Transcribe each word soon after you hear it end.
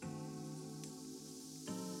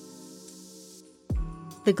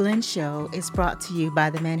The Glenn Show is brought to you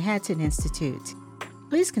by the Manhattan Institute.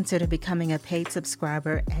 Please consider becoming a paid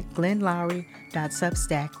subscriber at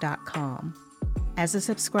glennloury.substack.com. As a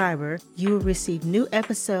subscriber, you will receive new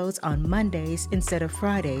episodes on Mondays instead of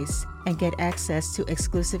Fridays and get access to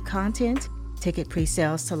exclusive content, ticket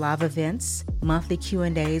pre-sales to live events, monthly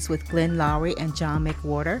Q&As with Glenn Loury and John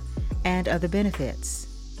McWhorter, and other benefits.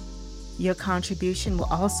 Your contribution will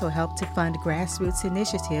also help to fund grassroots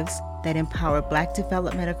initiatives that empower Black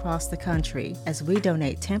development across the country as we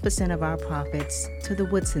donate 10% of our profits to the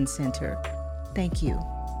Woodson Center. Thank you.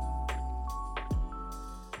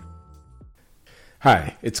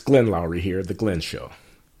 Hi, it's Glenn Loury here, The Glenn Show.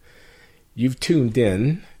 You've tuned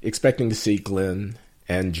in expecting to see Glenn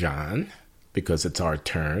and John because it's our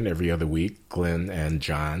turn every other week, Glenn and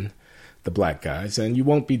John, the Black guys, and you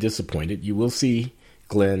won't be disappointed. You will see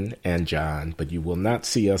Glenn and John, but you will not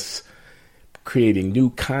see us creating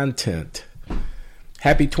new content.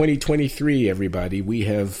 Happy 2023, everybody. We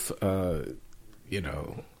have,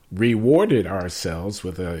 rewarded ourselves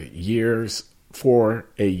with a year's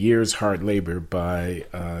hard labor by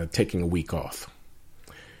taking a week off.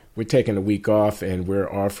 We're taking a week off and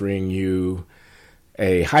we're offering you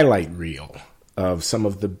a highlight reel of some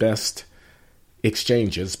of the best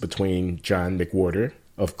exchanges between John McWhorter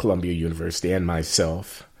of Columbia University and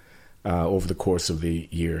myself over the course of the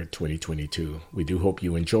year 2022. We do hope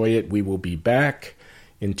you enjoy it. We will be back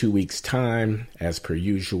in 2 weeks' time, as per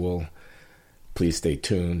usual. Please stay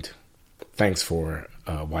tuned. Thanks for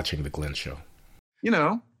watching The Glenn Show. You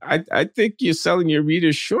know, I think you're selling your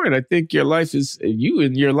readers short. I think your life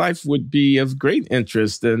would be of great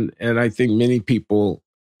interest. And I think many people,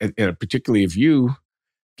 and particularly if you,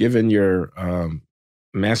 given your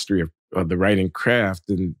mastery of the writing craft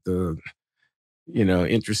and the,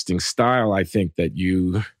 interesting style, I think that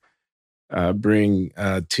you bring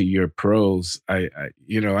to your prose. I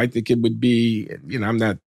think it would be,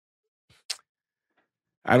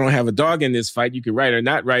 I don't have a dog in this fight. You can write or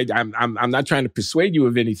not write. I'm not trying to persuade you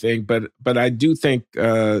of anything, but I do think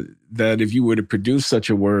that if you were to produce such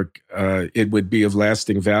a work, it would be of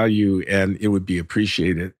lasting value and it would be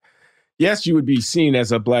appreciated. Yes, you would be seen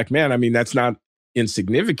as a Black man. I mean, that's not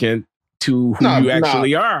insignificant to who you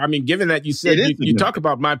actually are. I mean, given that you said you talk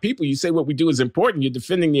about my people, you say what we do is important. You're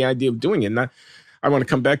defending the idea of doing it. And I want to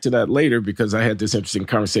come back to that later because I had this interesting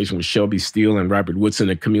conversation with Shelby Steele and Robert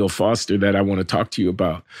Woodson and Camille Foster that I want to talk to you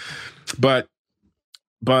about. But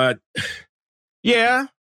yeah,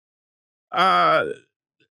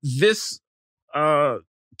 this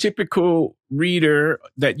typical reader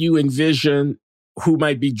that you envision who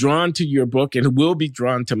might be drawn to your book and who will be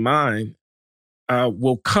drawn to mine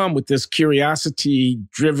will come with this curiosity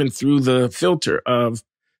driven through the filter of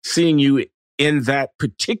seeing you in that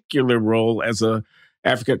particular role as a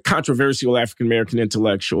controversial African-American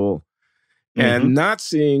intellectual and not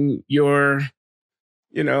seeing your,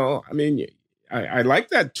 I like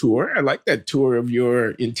that tour. I like that tour of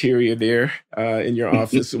your interior there in your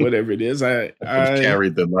office or whatever it is. I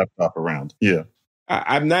carried the laptop around. Yeah.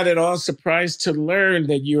 I'm not at all surprised to learn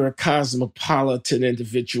that you're a cosmopolitan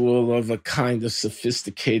individual of a kind of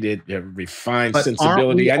sophisticated, refined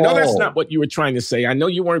sensibility. I know that's not what you were trying to say. I know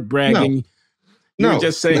you weren't bragging. You were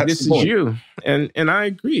just saying this is you. And I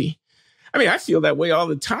agree. I mean, I feel that way all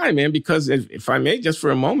the time, man, because if I may, just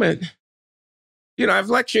for a moment, I've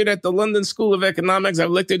lectured at the London School of Economics.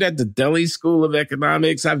 I've lectured at the Delhi School of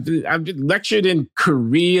Economics. I've lectured in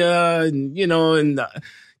Korea and, in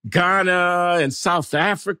Ghana and South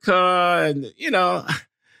Africa. And,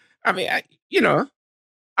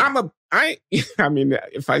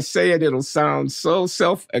 if I say it, it'll sound so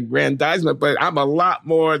self-aggrandizement, but I'm a lot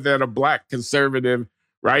more than a Black conservative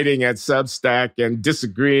writing at Substack and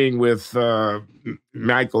disagreeing with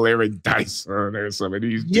Michael Eric Dyson or some of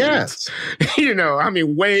these dudes. Yes.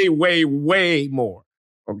 Way, way, way more.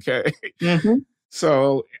 Okay. Mm-hmm.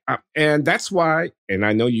 So, and that's why, and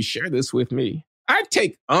I know you share this with me, I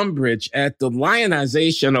take umbrage at the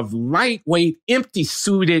lionization of lightweight,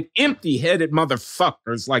 empty-suited, empty-headed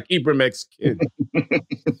motherfuckers like Ibram X. Kendi.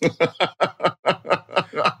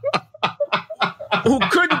 Who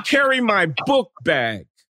couldn't carry my book bag.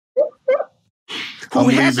 Who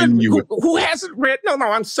hasn't read,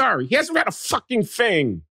 I'm sorry. He hasn't read a fucking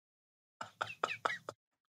thing.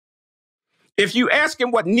 If you ask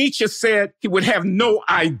him what Nietzsche said, he would have no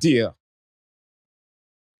idea.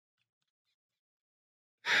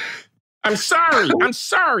 I'm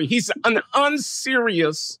sorry. He's an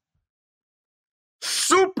unserious,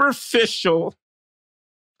 superficial,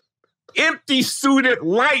 empty-suited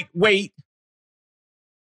lightweight.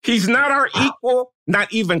 He's not our equal,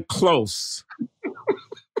 not even close.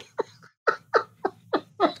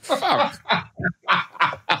 Fuck.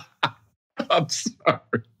 I'm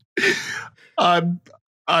sorry.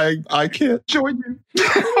 I can't join you.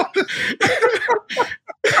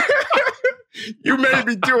 You made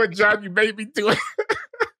me do it, John. You made me do it.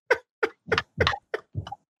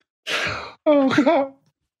 Oh, God.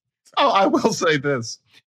 Oh, I will say this.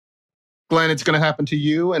 Glenn, it's going to happen to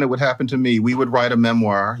you and it would happen to me. We would write a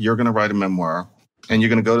memoir. You're going to write a memoir. And you're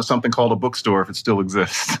going to go to something called a bookstore if it still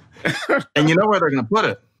exists. And you know where they're going to put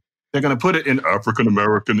it? They're going to put it in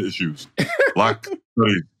African-American issues. Black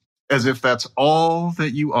studies. As if that's all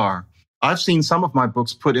that you are. I've seen some of my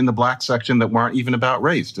books put in the Black section that weren't even about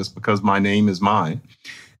race, just because my name is mine.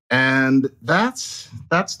 And that's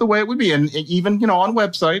the way it would be. And even, on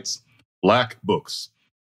websites, Black books.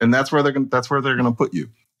 And that's where they're going to put you.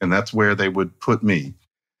 And that's where they would put me,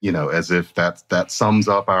 as if that sums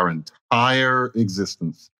up our entire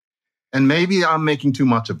existence. And maybe I'm making too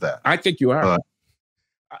much of that. I think you are.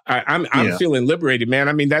 I'm feeling liberated, man.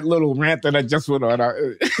 I mean, that little rant that I just went on,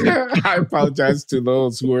 I apologize to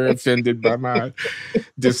those who were offended by my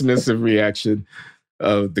dismissive reaction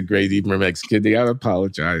of the great Ibram X. Kendi. I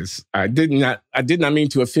apologize. I did not mean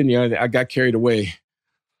to offend you. I got carried away.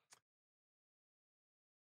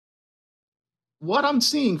 What I'm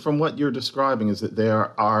seeing from what you're describing is that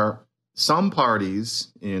there are some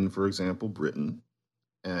parties in, for example, Britain,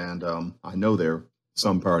 and I know there are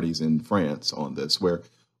some parties in France on this, where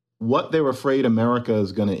what they're afraid America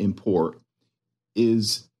is going to import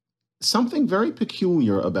is something very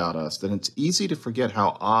peculiar about us, and it's easy to forget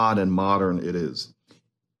how odd and modern it is.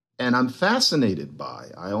 And I'm fascinated by,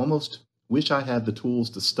 I almost wish I had the tools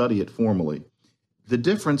to study it formally, the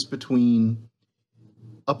difference between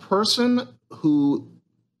a person who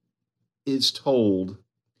is told,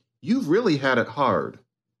 you've really had it hard,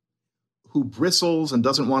 who bristles and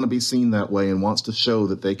doesn't want to be seen that way and wants to show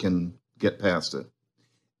that they can get past it.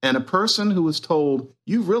 And a person who is told,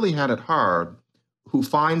 you've really had it hard, who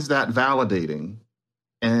finds that validating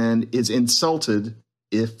and is insulted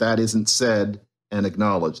if that isn't said and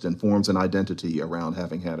acknowledged and forms an identity around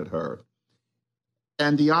having had it hard.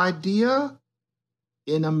 And the idea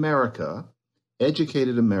in America,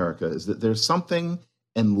 educated America, is that there's something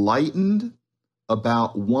enlightened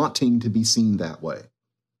about wanting to be seen that way.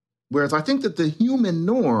 Whereas I think that the human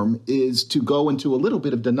norm is to go into a little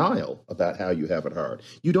bit of denial about how you have it hard.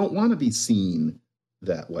 You don't want to be seen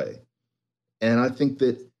that way. And I think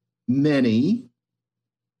that many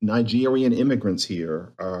Nigerian immigrants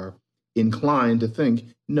here are inclined to think,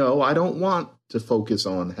 no, I don't want to focus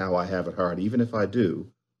on how I have it hard. Even if I do,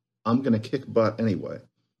 I'm going to kick butt anyway.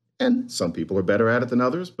 And some people are better at it than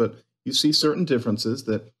others, but you see certain differences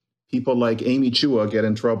that people like Amy Chua get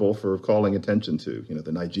in trouble for calling attention to,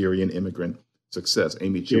 the Nigerian immigrant success.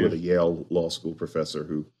 Amy Chua, the Yale Law School professor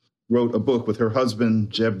who wrote a book with her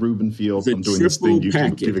husband, Jeb Rubenfield. I'm doing this thing,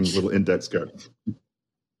 giving little index cards.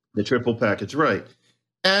 The triple package, right.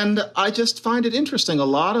 And I just find it interesting. A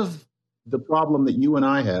lot of the problem that you and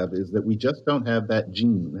I have is that we just don't have that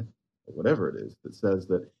gene, or whatever it is, that says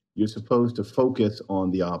that you're supposed to focus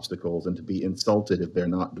on the obstacles and to be insulted if they're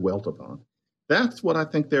not dwelt upon. That's what I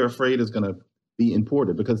think they're afraid is going to be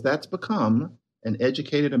imported, because that's become an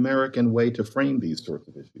educated American way to frame these sorts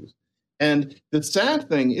of issues. And the sad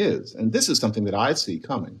thing is, and this is something that I see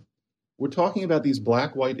coming, we're talking about these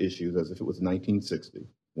black-white issues as if it was 1960,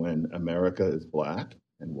 when America is black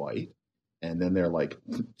and white, and then there are like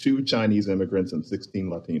 2 Chinese immigrants and 16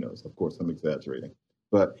 Latinos. Of course, I'm exaggerating.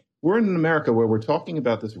 But we're in America where we're talking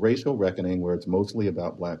about this racial reckoning where it's mostly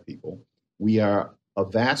about black people. We are a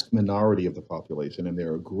vast minority of the population, and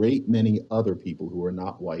there are a great many other people who are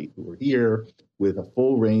not white, who are here with a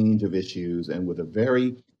full range of issues and with a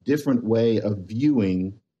very different way of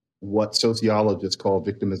viewing what sociologists call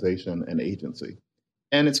victimization and agency.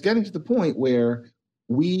 And it's getting to the point where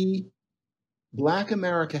Black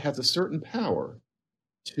America has a certain power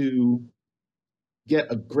to get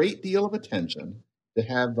a great deal of attention, to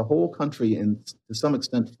have the whole country and to some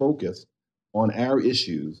extent focused on our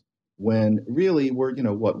issues, when really we're,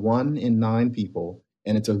 1 in 9 people,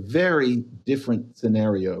 and it's a very different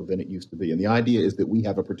scenario than it used to be. And the idea is that we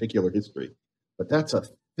have a particular history, but that's a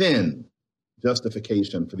thin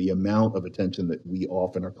justification for the amount of attention that we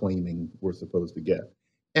often are claiming we're supposed to get.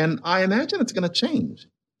 And I imagine it's going to change.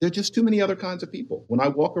 There are just too many other kinds of people. When I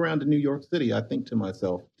walk around in New York City, I think to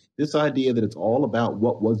myself, this idea that it's all about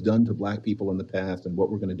what was done to Black people in the past and what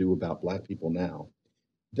we're going to do about Black people now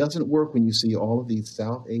doesn't work when you see all of these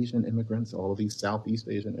South Asian immigrants, all of these Southeast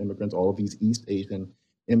Asian immigrants, all of these East Asian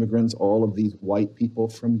immigrants, all of these white people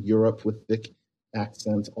from Europe with thick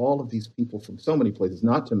accents, all of these people from so many places,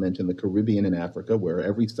 not to mention the Caribbean and Africa, where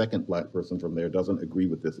every second Black person from there doesn't agree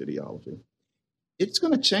with this ideology. It's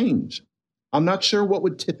going to change. I'm not sure what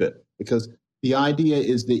would tip it, because the idea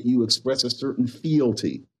is that you express a certain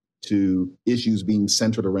fealty to issues being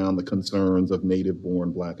centered around the concerns of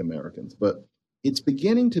native-born Black Americans. But it's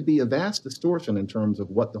beginning to be a vast distortion in terms of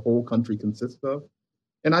what the whole country consists of.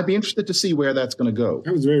 And I'd be interested to see where that's going to go.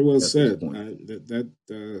 That was very well said.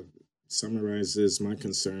 That summarizes my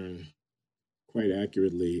concern quite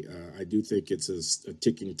accurately. I do think it's a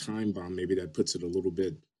ticking time bomb. Maybe that puts it a little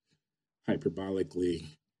bit hyperbolically,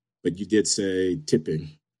 but you did say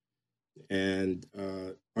tipping. And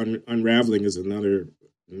unraveling is another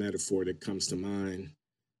metaphor that comes to mind.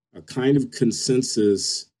 A kind of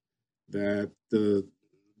consensus that the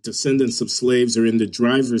descendants of slaves are in the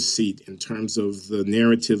driver's seat in terms of the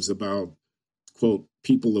narratives about, quote,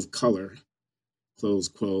 people of color, close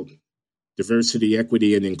quote, diversity,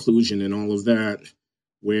 equity, and inclusion, and all of that,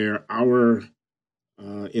 where our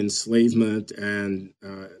enslavement and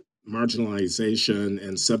marginalization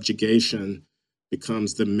and subjugation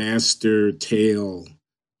becomes the master tale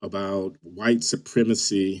about white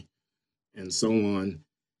supremacy and so on.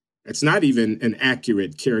 It's not even an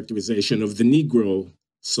accurate characterization of the Negro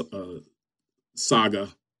saga,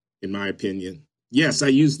 in my opinion. Yes, I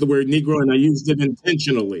used the word Negro, and I used it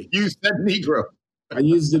intentionally. You said Negro. I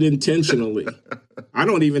used it intentionally. I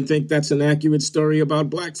don't even think that's an accurate story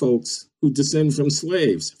about Black folks who descend from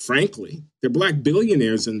slaves. Frankly, they're Black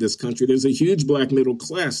billionaires in this country. There's a huge Black middle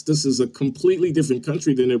class. This is a completely different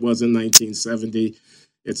country than it was in 1970,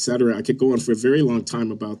 et cetera. I could go on for a very long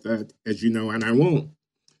time about that, as you know, and I won't.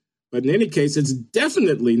 But in any case, it's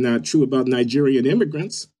definitely not true about Nigerian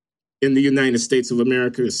immigrants in the United States of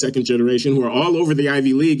America, second generation, who are all over the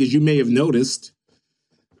Ivy League, as you may have noticed.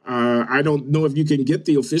 I don't know if you can get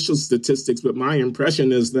the official statistics, but my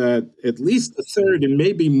impression is that at least a third and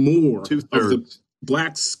maybe more of the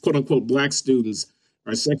Blacks, quote unquote, Black students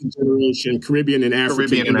are second generation Caribbean and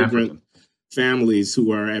African immigrant families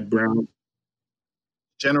who are at Brown.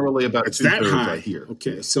 Generally about it's that high. Here.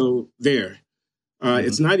 Okay, so there.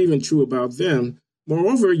 It's not even true about them.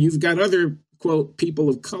 Moreover, you've got other, quote, people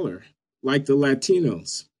of color, like the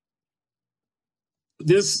Latinos.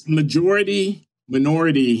 This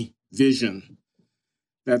majority-minority vision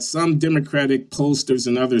that some Democratic pollsters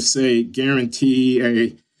and others say guarantee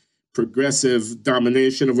a progressive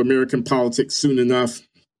domination of American politics soon enough.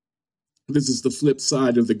 This is the flip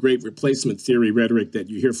side of the great replacement theory rhetoric that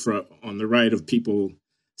you hear on the right of people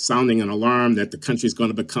sounding an alarm that the country is going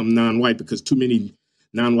to become non-white because too many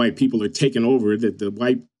non-white people are taking over, that the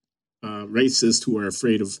white racists who are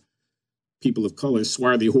afraid of people of color,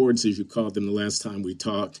 swarthy hordes, as you called them the last time we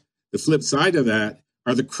talked. The flip side of that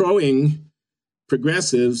are the crowing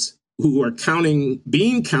progressives who are counting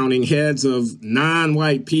heads of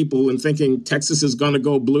non-white people and thinking Texas is going to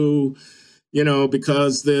go blue,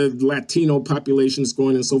 because the Latino population is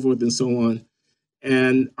growing and so forth and so on,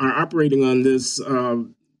 and are operating on this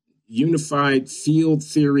unified field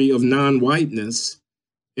theory of non-whiteness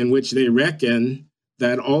in which they reckon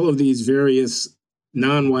that all of these various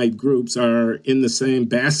non-white groups are in the same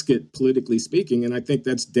basket, politically speaking, and I think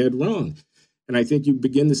that's dead wrong. And I think you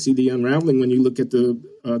begin to see the unraveling when you look at the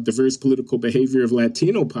diverse political behavior of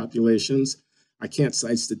Latino populations. I can't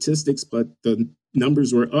cite statistics, but the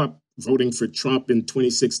numbers were up voting for Trump in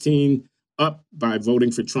 2016, up by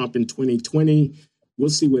voting for Trump in 2020. We'll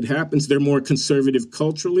see what happens. They're more conservative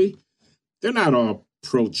culturally. They're not all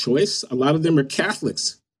pro-choice. A lot of them are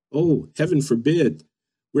Catholics. Oh, heaven forbid.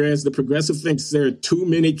 Whereas the progressive thinks there are too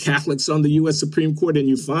many Catholics on the U.S. Supreme Court, and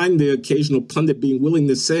you find the occasional pundit being willing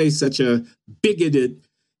to say such a bigoted,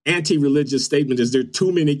 anti-religious statement as there are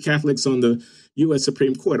too many Catholics on the U.S.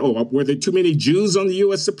 Supreme Court. Oh, were there too many Jews on the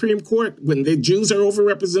U.S. Supreme Court when the Jews are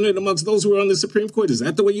overrepresented amongst those who are on the Supreme Court? Is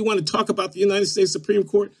that the way you want to talk about the United States Supreme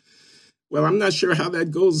Court? Well, I'm not sure how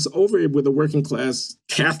that goes over with a working class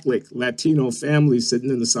Catholic Latino family sitting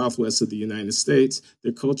in the Southwest of the United States.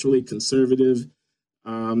 They're culturally conservative.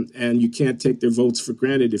 And you can't take their votes for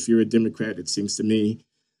granted if you're a Democrat, it seems to me.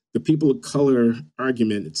 The people of color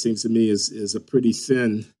argument, it seems to me, is a pretty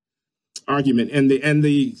thin argument. And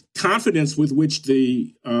the confidence with which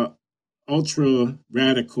the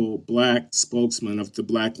ultra-radical Black spokesman of the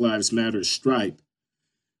Black Lives Matter stripe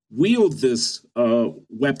wield this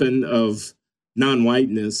weapon of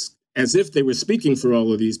non-whiteness as if they were speaking for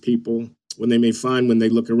all of these people, when they may find when they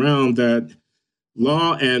look around that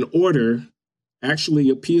law and order actually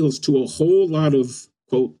appeals to a whole lot of,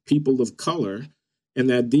 quote, people of color, and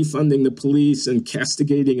that defunding the police and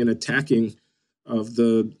castigating and attacking of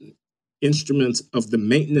the instruments of the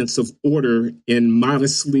maintenance of order in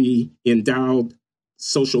modestly endowed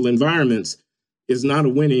social environments is not a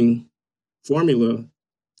winning formula.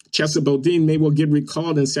 Chester Bodine may well get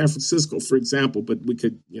recalled in San Francisco, for example, but we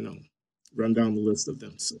could, run down the list of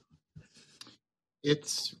them. So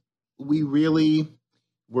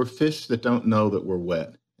we're fish that don't know that we're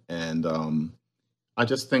wet. And I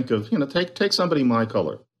just think of, take somebody my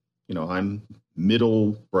color. I'm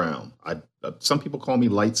middle brown. Some people call me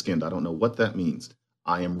light skinned. I don't know what that means.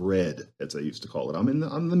 I am red, as I used to call it. I'm in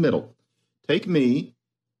the middle. Take me,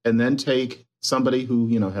 and then take somebody who,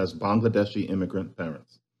 has Bangladeshi immigrant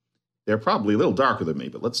parents. They're probably a little darker than me,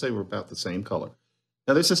 but let's say we're about the same color.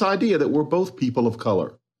 Now, there's this idea that we're both people of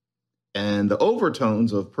color. And the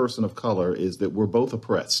overtones of person of color is that we're both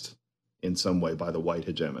oppressed in some way by the white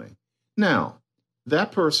hegemony. Now,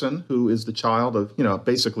 that person who is the child of,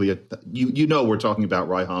 basically, we're talking about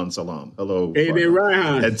Reihan Salam. Hello. Hey there,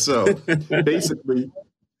 Reihan. And so, basically...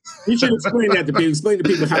 You should explain that to people. Explain to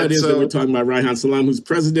people how it is that we're talking about Reihan Salam, who's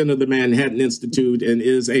president of the Manhattan Institute and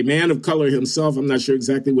is a man of color himself. I'm not sure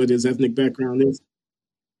exactly what his ethnic background is.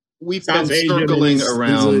 We've been circling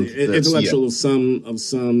around he's an intellectual of some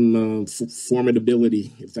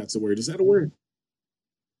formidability, if that's a word. Is that a word?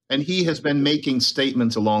 And he has been making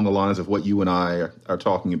statements along the lines of what you and I are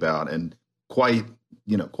talking about, and quite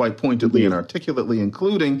pointedly and articulately,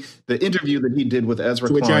 including the interview that he did with Ezra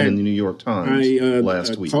Klein in the New York Times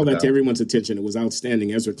last week. I call that to everyone's attention. It was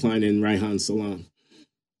outstanding. Ezra Klein and Reihan Salam.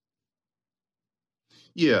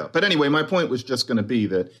 Yeah, but anyway, my point was just going to be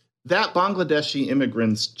that Bangladeshi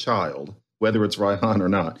immigrant's child, whether it's Reihan or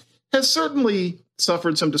not, has certainly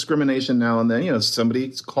suffered some discrimination now and then.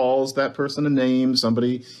 Somebody calls that person a name,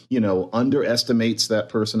 somebody, underestimates that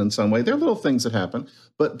person in some way. There are little things that happen,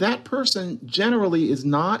 but that person generally is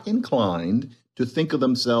not inclined to think of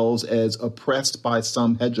themselves as oppressed by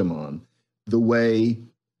some hegemon the way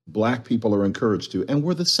Black people are encouraged to. And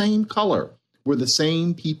we're the same color. We're the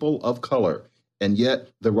same people of color. And yet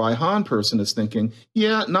the Reihan person is thinking,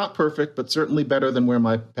 yeah, not perfect, but certainly better than where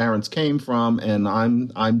my parents came from. And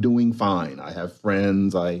I'm doing fine. I have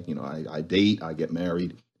friends. I date. I get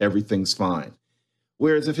married. Everything's fine.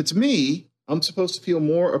 Whereas if it's me, I'm supposed to feel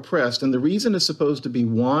more oppressed. And the reason is supposed to be,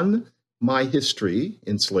 one, my history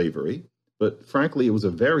in slavery. But frankly, it was a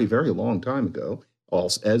very, very long time ago,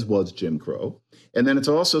 as was Jim Crow. And then it's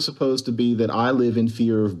also supposed to be that I live in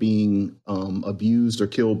fear of being abused or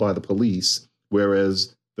killed by the police,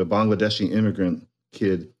 whereas the Bangladeshi immigrant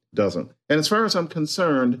kid doesn't. And as far as I'm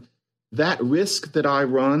concerned, that risk that I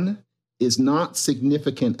run is not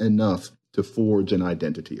significant enough to forge an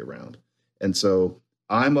identity around. And so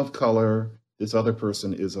I'm of color, this other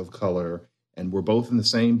person is of color, and we're both in the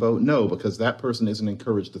same boat? No, because that person isn't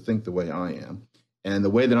encouraged to think the way I am. And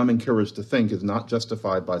the way that I'm encouraged to think is not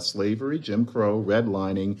justified by slavery, Jim Crow,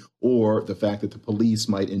 redlining, or the fact that the police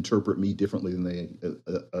might interpret me differently than they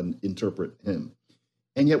interpret him.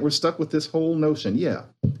 And yet we're stuck with this whole notion,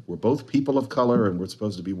 we're both people of color and we're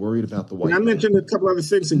supposed to be worried about the white man. I mentioned a couple other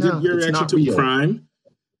things and give your reaction to crime.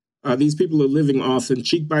 These people are living often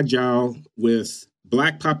cheek by jowl with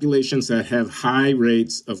Black populations that have high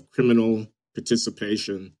rates of criminal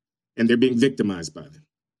participation, and they're being victimized by them.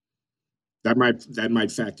 That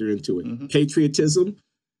might factor into it. Mm-hmm. Patriotism.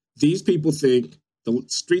 These people think the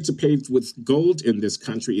streets are paved with gold in this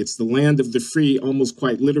country. It's the land of the free, almost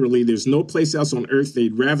quite literally. There's no place else on earth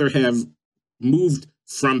they'd rather have moved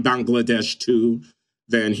from Bangladesh to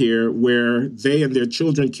than here, where they and their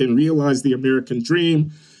children can realize the American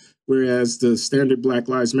dream, whereas the standard Black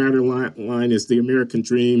Lives Matter line is the American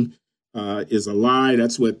dream is a lie.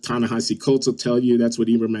 That's what Ta-Nehisi Coates will tell you. That's what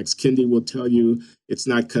Ibram X. Kendi will tell you. It's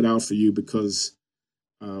not cut out for you because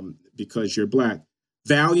you're Black.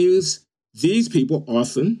 Values. These people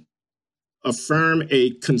often affirm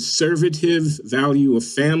a conservative value of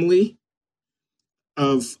family,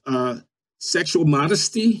 of sexual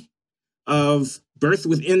modesty, of birth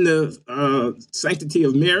within the sanctity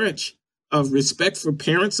of marriage, of respect for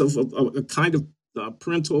parents, of a kind of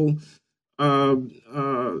parental,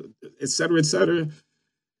 et cetera,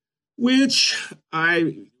 which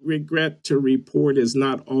I regret to report is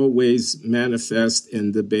not always manifest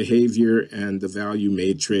in the behavior and the value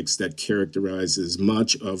matrix that characterizes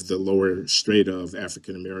much of the lower strata of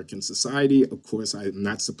African American society. Of course, I'm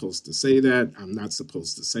not supposed to say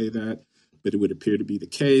that. But it would appear to be the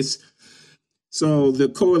case. So the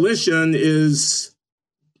coalition is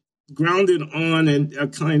grounded on a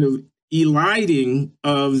kind of eliding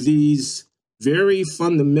of these very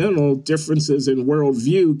fundamental differences in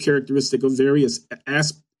worldview characteristic of various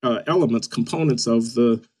elements, components of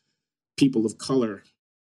the people of color.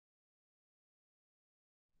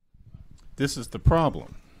 This is the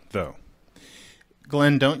problem, though.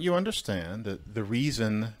 Glenn, don't you understand that the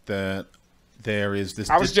reason that there is this...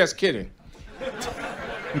 I was just kidding.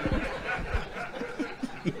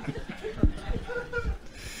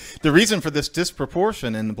 The reason for this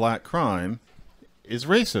disproportion in black crime is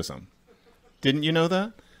racism. Didn't you know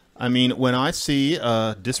that? I mean, when I see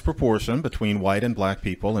a disproportion between white and black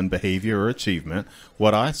people in behavior or achievement,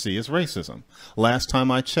 what I see is racism. Last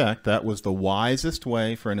time I checked, that was the wisest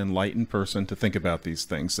way for an enlightened person to think about these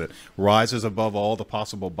things, that rises above all the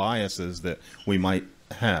possible biases that we might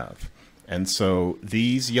have. And so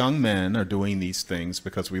these young men are doing these things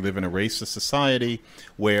because we live in a racist society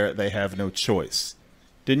where they have no choice.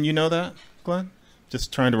 Didn't you know that, Glenn?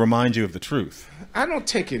 Just trying to remind you of the truth. I don't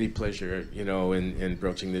take any pleasure, in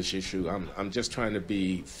broaching this issue. I'm just trying to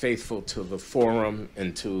be faithful to the forum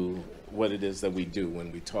and to what it is that we do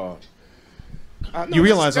when we talk. No, you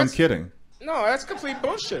realize I'm kidding. No, that's complete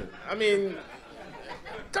bullshit. I mean,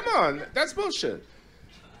 come on, that's bullshit.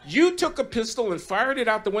 You took a pistol and fired it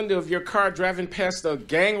out the window of your car driving past a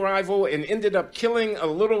gang rival and ended up killing a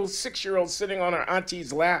little 6-year-old sitting on her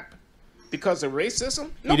auntie's lap. Because of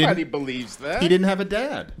racism? Nobody believes that. He didn't have a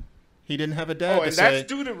dad. He didn't have a dad. Oh, and that's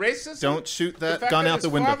due to racism? Don't shoot that gun out the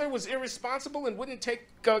window. The fact that his father was irresponsible and wouldn't take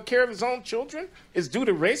care of his own children is due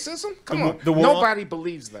to racism? Come on. Nobody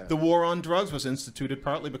believes that. The war on drugs was instituted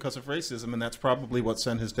partly because of racism, and that's probably what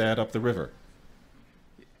sent his dad up the river.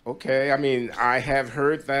 Okay, I mean, I have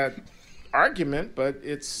heard that argument, but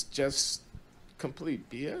it's just complete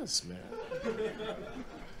BS, man.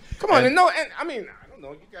 Come on,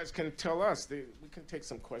 you guys can tell us. We can take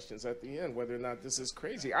some questions at the end whether or not this is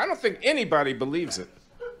crazy. I don't think anybody believes it.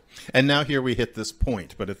 And now here we hit this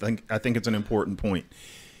point, but I think it's an important point.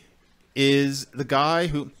 Is the guy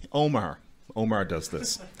who Omar does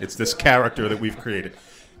this. It's this character that we've created.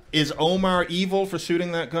 Is Omar evil for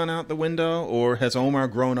shooting that gun out the window, or has Omar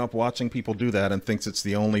grown up watching people do that and thinks it's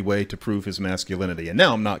the only way to prove his masculinity? And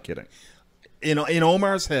now I'm not kidding. In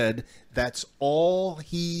Omar's head, that's all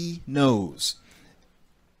he knows.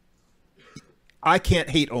 I can't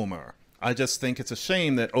hate Omar. I just think it's a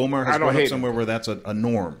shame that Omar has grown up somewhere where that's a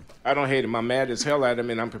norm. I don't hate him. I'm mad as hell at him,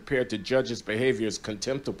 and I'm prepared to judge his behavior as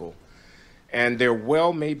contemptible. And there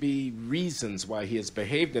may be reasons why he has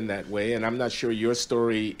behaved in that way, and I'm not sure your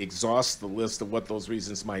story exhausts the list of what those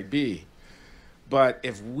reasons might be. But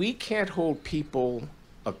if we can't hold people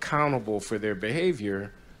accountable for their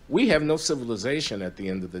behavior, we have no civilization at the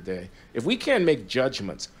end of the day. If we can't make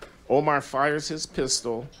judgments, Omar fires his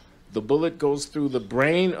pistol, the bullet goes through the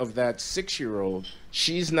brain of that 6-year-old.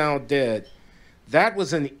 She's now dead. That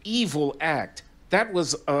was an evil act. That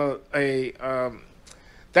was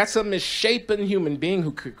that's a misshapen human being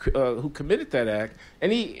who committed that act,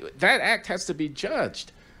 and that act has to be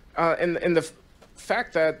judged. And the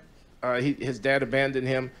fact that his dad abandoned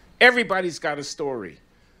him, everybody's got a story.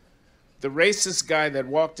 The racist guy that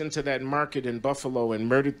walked into that market in Buffalo and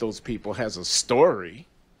murdered those people has a story.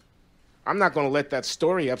 I'm not going to let that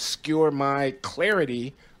story obscure my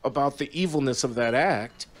clarity about the evilness of that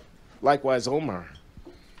act. Likewise, Omar.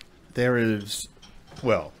 There is,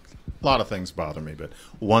 well, a lot of things bother me, but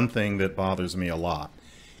one thing that bothers me a lot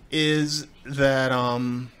is that,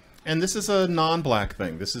 and this is a non-black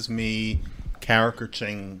thing. This is me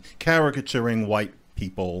caricaturing white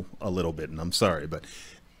people a little bit, and I'm sorry, but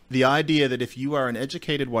the idea that if you are an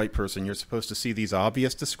educated white person, you're supposed to see these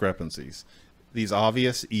obvious discrepancies, these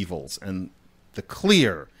obvious evils, and the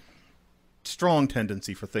clear, strong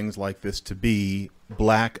tendency for things like this to be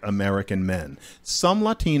black American men. Some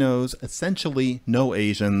Latinos, essentially no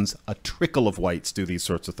Asians, a trickle of whites do these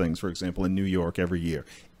sorts of things, for example, in New York every year.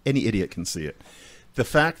 Any idiot can see it. The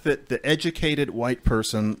fact that the educated white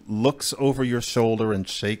person looks over your shoulder and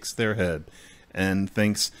shakes their head and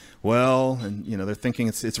thinks, well, and they're thinking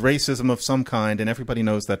it's racism of some kind, and everybody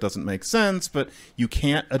knows that doesn't make sense, but you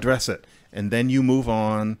can't address it. And then you move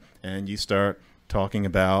on and you start talking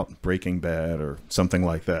about Breaking Bad or something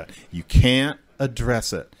like that. You can't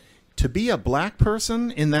address it. To be a black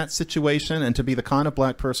person in that situation and to be the kind of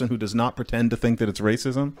black person who does not pretend to think that it's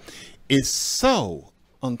racism is so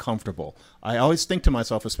uncomfortable. I always think to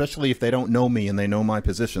myself, especially if they don't know me and they know my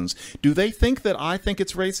positions, do they think that I think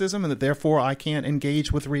it's racism and that therefore I can't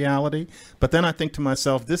engage with reality? But then I think to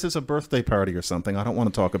myself, this is a birthday party or something. I don't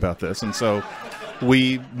want to talk about this. And so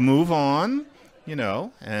we move on,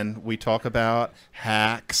 and we talk about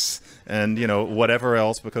hacks and, whatever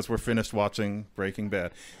else because we're finished watching Breaking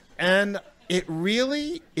Bad. And it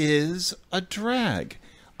really is a drag.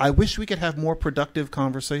 I wish we could have more productive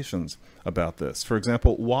conversations about this. For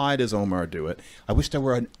example, why does Omar do it? I wish there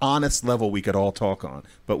were an honest level we could all talk on,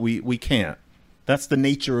 but we can't. That's the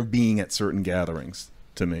nature of being at certain gatherings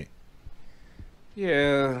to me.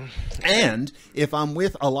 Yeah. And if I'm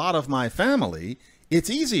with a lot of my family, it's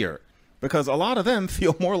easier because a lot of them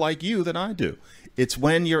feel more like you than I do. It's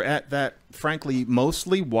when you're at that, frankly,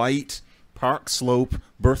 mostly white Park Slope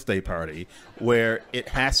birthday party where it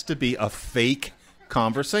has to be a fake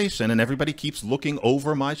conversation and everybody keeps looking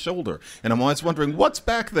over my shoulder. And I'm always wondering, what's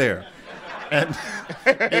back there? And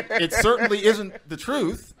it certainly isn't the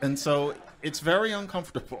truth. And so it's very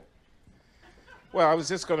uncomfortable. Well, I was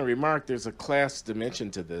just going to remark, there's a class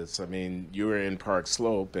dimension to this. I mean, you were in Park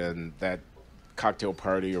Slope, and that cocktail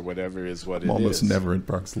party or whatever is what it is. Almost never in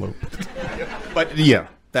Park Slope. But yeah,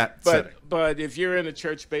 that's it. But if you're in a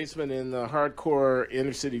church basement in a hardcore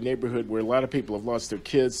inner city neighborhood where a lot of people have lost their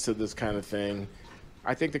kids to this kind of thing,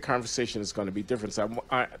 I think the conversation is going to be different.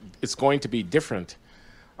 It's going to be different.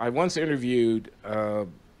 I once interviewed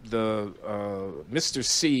Mr.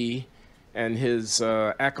 C and his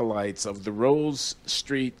acolytes of the Rose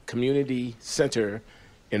Street Community Center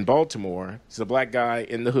in Baltimore. He's a black guy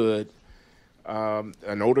in the hood,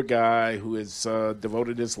 an older guy who has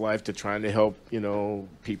devoted his life to trying to help, young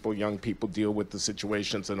people deal with the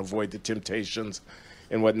situations and avoid the temptations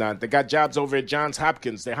and whatnot. They got jobs over at Johns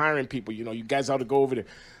Hopkins. They're hiring people. You guys ought to go over there.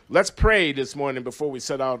 Let's pray this morning before we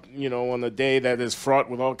set out, on a day that is fraught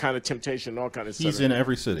with all kind of temptation, all kind of stuff. He's in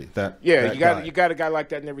every city. You got a guy like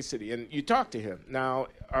that in every city, and you talk to him. Now,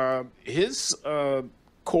 his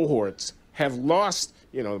cohorts have lost,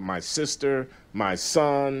 my sister, my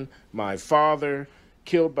son, my father,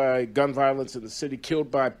 killed by gun violence in the city,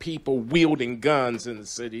 killed by people wielding guns in the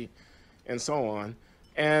city, and so on.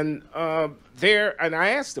 And and I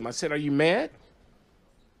asked him, I said, "Are you mad?"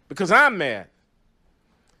 Because I'm mad.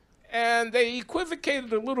 And they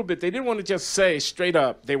equivocated a little bit. They didn't want to just say straight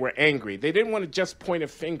up they were angry. They didn't want to just point a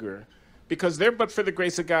finger because they're but for the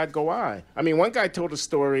grace of God go I. I mean, one guy told a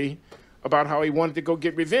story about how he wanted to go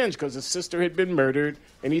get revenge because his sister had been murdered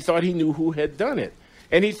and he thought he knew who had done it.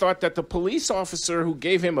 And he thought that the police officer who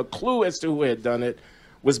gave him a clue as to who had done it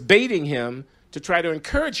was baiting him to try to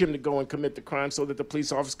encourage him to go and commit the crime so that the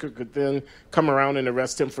police officer could then come around and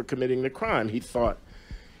arrest him for committing the crime, he thought.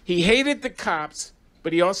 He hated the cops,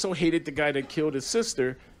 but he also hated the guy that killed his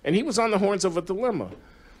sister, and he was on the horns of a dilemma.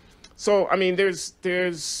 So, I mean,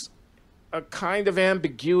 there's a kind of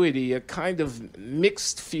ambiguity, a kind of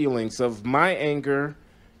mixed feelings of my anger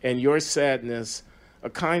and your sadness, a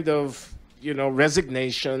kind of,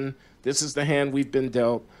 resignation. This is the hand we've been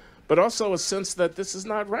dealt, but also a sense that this is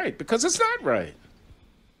not right, because it's not right.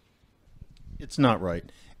 It's not right.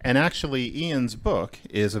 And actually, Ian's book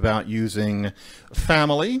is about using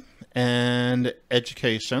family and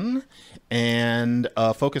education and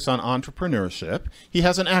focus on entrepreneurship. He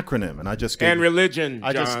has an acronym, and I just gave religion.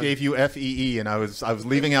 I just gave you FEE, and I was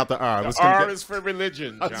leaving out the R. R is for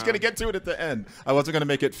religion. I was going to get to it at the end. I wasn't going to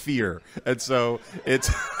make it fear, and so it's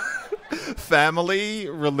family,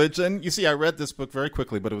 religion. You see, I read this book very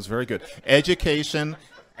quickly, but it was very good. Education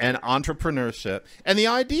and entrepreneurship, and the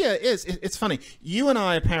idea is, it's funny. You and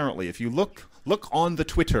I apparently, if you look on the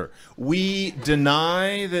Twitter, we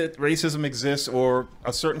deny that racism exists, or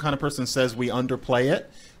a certain kind of person says we underplay it.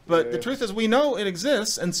 But the truth is we know it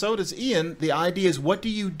exists, and so does Ian. The idea is, what do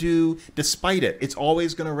you do despite it? It's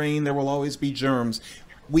always going to rain. There will always be germs.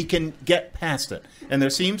 We can get past it. And there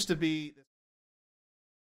seems to be...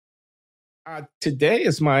 Today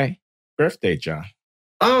is my birthday, John.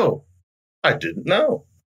 Oh, I didn't know.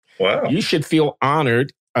 Wow. You should feel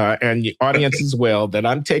honored, and the audience as well, that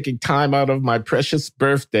I'm taking time out of my precious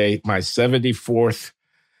birthday, my 74th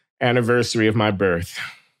anniversary of my birth.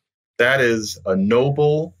 That is a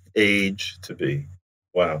noble age to be.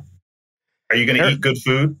 Wow. Are you going to eat good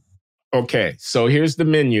food? Okay, so here's the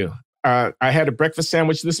menu. I had a breakfast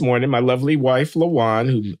sandwich this morning. My lovely wife, Lawan,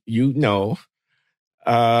 who you know,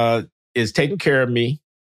 is taking care of me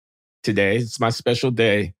today. It's my special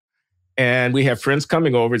day. And we have friends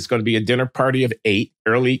coming over. It's going to be a dinner party of 8,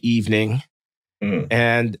 early evening.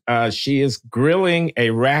 And she is grilling a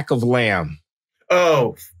rack of lamb.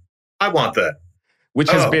 Oh, I want that.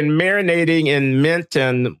 Which has been marinating in mint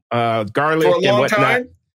and garlic for a long and whatnot. Time?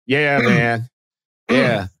 Yeah, man.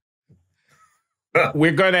 Yeah.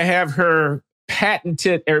 We're going to have her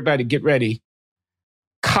patented, everybody get ready,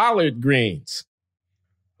 collard greens.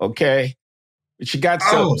 Okay. She got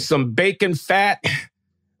some bacon fat.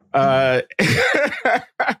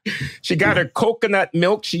 She got her coconut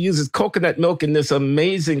milk. She uses coconut milk in this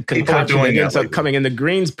amazing concoction that ends up coming, and the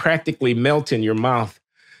greens practically melt in your mouth.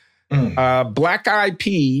 Black-eyed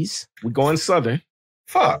peas. We're going Southern.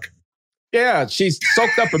 Fuck. Yeah, she's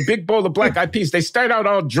soaked up a big bowl of black eyed peas. They start out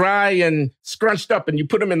all dry and scrunched up, and you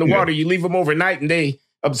put them in the water. You leave them overnight, and they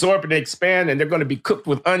absorb and expand, and they're going to be cooked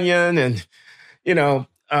with onion and,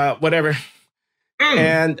 whatever.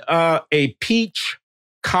 And a peach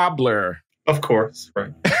cobbler. Of course,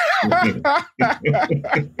 right.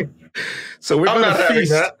 So we're going to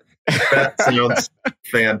feast. That sounds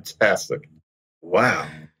fantastic. Wow.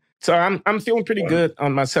 So I'm feeling pretty good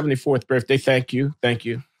on my 74th birthday. Thank you.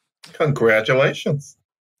 Congratulations.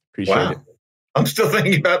 Appreciate it. I'm still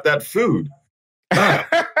thinking about that food. Wow.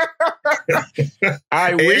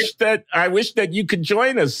 I wish that you could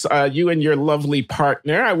join us, you and your lovely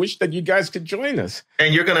partner. I wish that you guys could join us.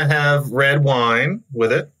 And you're going to have red wine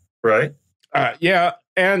with it, right? Yeah.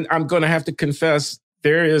 And I'm going to have to confess,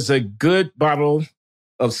 there is a good bottle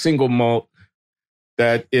of single malt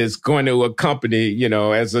that is going to accompany,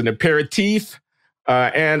 as an aperitif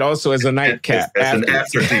and also as a nightcap. As an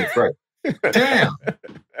aperitif, right. Damn.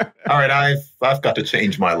 All right, I've got to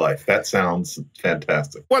change my life. That sounds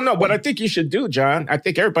fantastic. Well, no, what I think you should do, John, I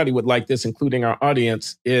think everybody would like this, including our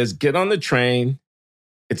audience, is get on the train.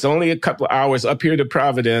 It's only a couple of hours up here to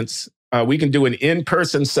Providence. We can do an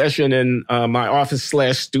in-person session in my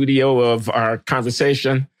office/studio of our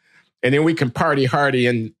conversation. And then we can party hardy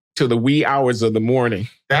until the wee hours of the morning.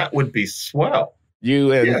 That would be swell.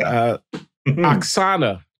 You and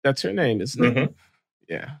Oksana, that's her name, isn't it? Mm-hmm.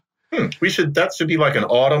 Yeah. That should be like an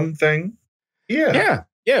autumn thing. Yeah.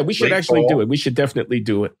 Yeah, we should actually do it. We should definitely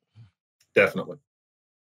do it. Definitely.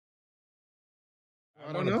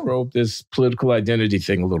 I want to probe this political identity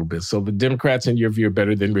thing a little bit. So the Democrats, in your view, are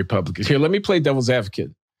better than Republicans. Here, let me play devil's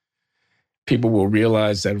advocate. People will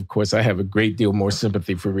realize that, of course, I have a great deal more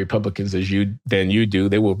sympathy for Republicans than you do.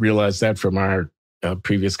 They will realize that from our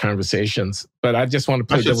previous conversations. But I just want to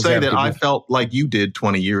play devil's advocate. I should say that I felt like you did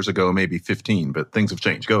 20 years ago, maybe 15, but things have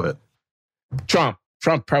changed. Go ahead. Trump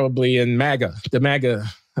probably in MAGA. The MAGA,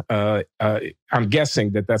 I'm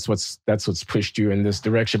guessing that's what's pushed you in this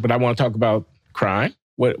direction. But I want to talk about crime.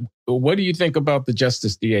 What do you think about the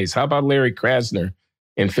Justice DAs? How about Larry Krasner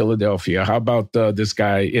in Philadelphia? How about this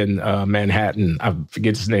guy in Manhattan? I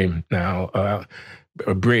forget his name now.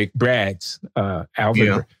 Braggs,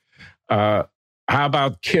 Alvin. Yeah. How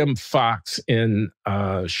about Kim Foxx in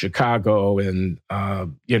Chicago? And,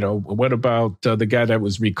 what about the guy that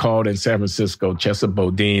was recalled in San Francisco, Chesa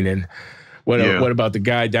Bodine? And what about the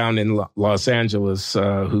guy down in Los Angeles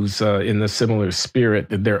who's in the similar spirit?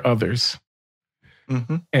 There are others.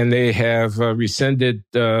 Mm-hmm. And they have rescinded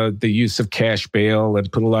the use of cash bail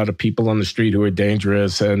and put a lot of people on the street who are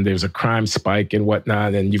dangerous. And there's a crime spike and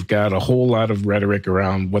whatnot. And you've got a whole lot of rhetoric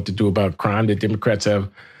around what to do about crime. The Democrats have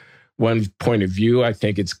one point of view. I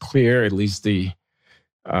think it's clear, at least the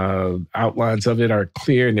outlines of it are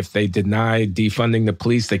clear. And if they deny defunding the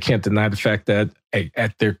police, they can't deny the fact that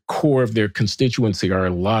at their core of their constituency are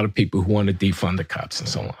a lot of people who want to defund the cops and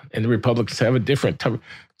so on. And the Republicans have a different.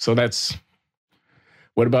 So that's.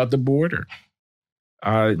 What about the border?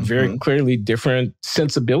 Very clearly different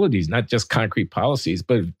sensibilities, not just concrete policies,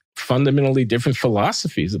 but fundamentally different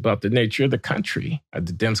philosophies about the nature of the country.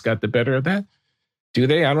 The Dems got the better of that? Do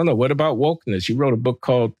they? I don't know. What about wokeness? You wrote a book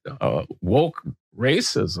called Woke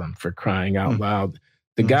Racism, for crying out loud.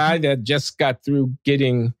 The guy that just got through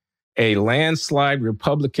getting a landslide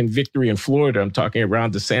Republican victory in Florida, I'm talking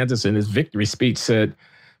Ron DeSantis, in his victory speech said,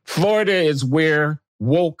 Florida is where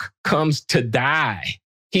woke comes to die.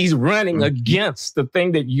 He's running against the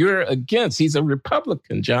thing that you're against. He's a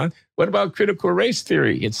Republican, John. What about critical race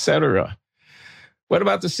theory, et cetera? What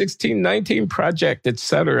about the 1619 Project, et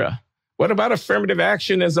cetera? What about affirmative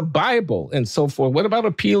action as a Bible and so forth? What about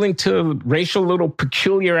appealing to racial little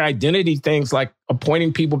peculiar identity things like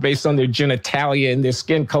appointing people based on their genitalia and their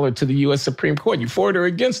skin color to the U.S. Supreme Court? You for it or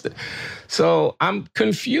against it? So I'm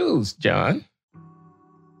confused, John.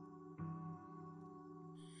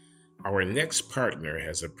 Our next partner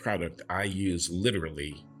has a product I use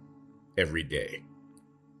literally every day.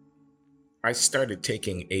 I started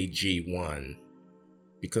taking AG1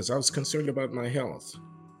 because I was concerned about my health.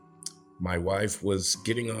 My wife was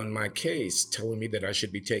getting on my case, telling me that I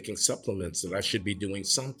should be taking supplements, that I should be doing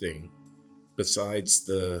something besides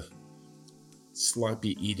the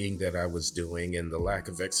sloppy eating that I was doing and the lack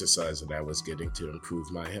of exercise that I was getting to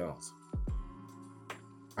improve my health.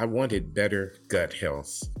 I wanted better gut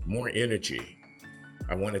health, more energy.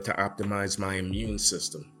 I wanted to optimize my immune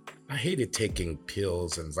system. I hated taking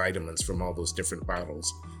pills and vitamins from all those different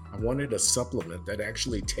bottles. I wanted a supplement that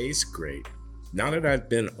actually tastes great. Now that I've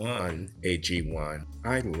been on AG1,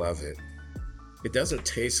 I love it. It doesn't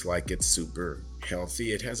taste like it's super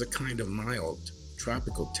healthy. It has a kind of mild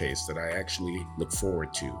tropical taste that I actually look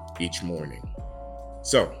forward to each morning.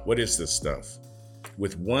 So, what is this stuff?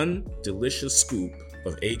 With one delicious scoop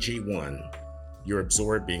of AG1, you're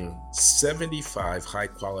absorbing 75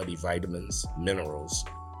 high-quality vitamins, minerals,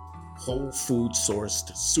 whole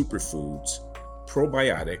food-sourced superfoods,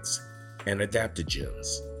 probiotics, and adaptogens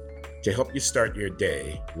to help you start your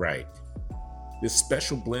day right. This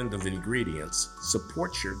special blend of ingredients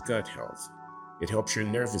supports your gut health. It helps your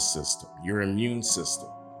nervous system, your immune system,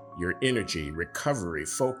 your energy, recovery,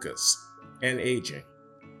 focus, and aging.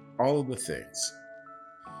 All of the things.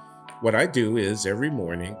 What I do is every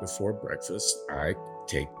morning before breakfast, I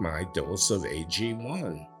take my dose of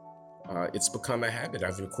AG1. It's become a habit.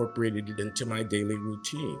 I've incorporated it into my daily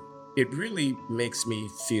routine. It really makes me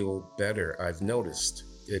feel better. I've noticed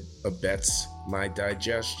it abets my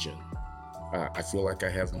digestion. I feel like I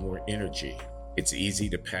have more energy. It's easy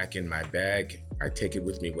to pack in my bag. I take it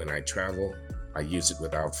with me when I travel. I use it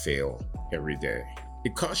without fail every day.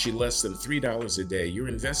 It costs you less than $3 a day. You're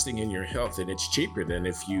investing in your health, and it's cheaper than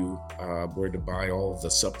if you were to buy all the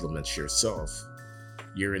supplements yourself.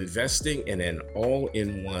 You're investing in an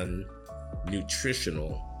all-in-one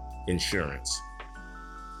nutritional insurance.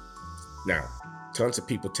 Now, tons of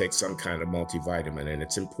people take some kind of multivitamin, and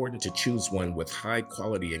it's important to choose one with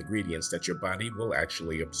high-quality ingredients that your body will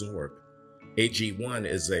actually absorb. AG1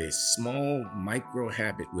 is a small micro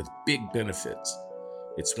habit with big benefits.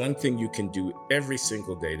 It's one thing you can do every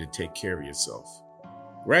single day to take care of yourself.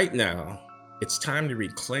 Right now, it's time to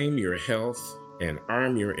reclaim your health and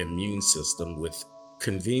arm your immune system with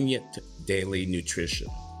convenient daily nutrition.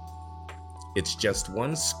 It's just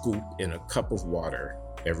one scoop in a cup of water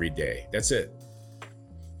every day. That's it.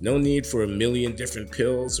 No need for a million different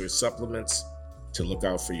pills or supplements to look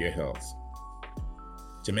out for your health.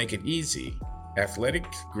 To make it easy, Athletic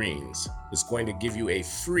Greens is going to give you a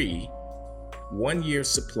free 1-year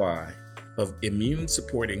supply of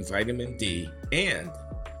immune-supporting vitamin D and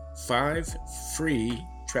 5 free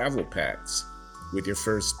travel packs with your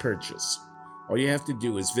first purchase. All you have to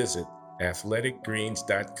do is visit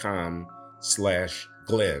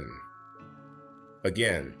athleticgreens.com/Glenn.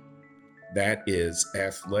 Again, that is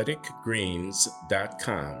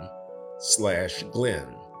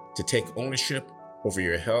athleticgreens.com/Glenn to take ownership over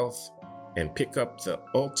your health and pick up the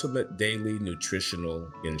ultimate daily nutritional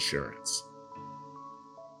insurance.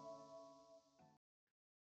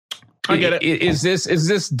 I get it. Is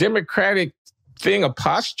this Democratic thing a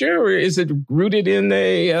posture, or is it rooted in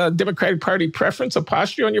a Democratic Party preference, a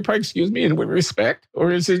posture on your part, and with respect?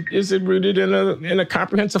 Or is it rooted in a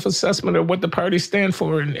comprehensive assessment of what the parties stand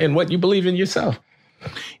for and what you believe in yourself?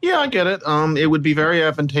 Yeah, I get it. It would be very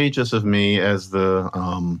advantageous of me as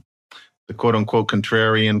the quote unquote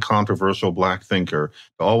contrarian, controversial black thinker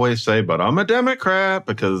to always say, but I'm a Democrat,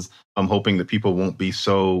 because I'm hoping that people won't be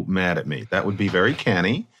so mad at me. That would be very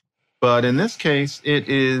canny. But in this case, it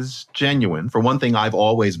is genuine. For one thing, I've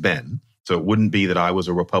always been. So it wouldn't be that I was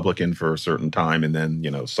a Republican for a certain time and then,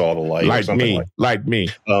 saw the light or something like me.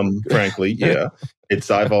 Frankly, yeah.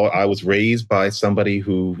 I was raised by somebody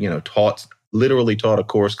who, literally taught a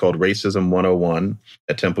course called Racism 101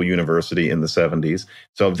 at Temple University in the 70s.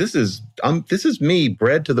 So this is me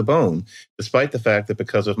bred to the bone, despite the fact that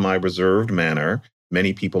because of my reserved manner,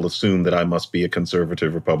 many people assume that I must be a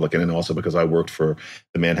conservative Republican, and also because I worked for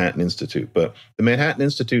the Manhattan Institute. But the Manhattan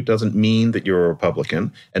Institute doesn't mean that you're a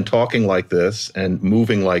Republican, and talking like this and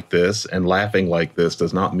moving like this and laughing like this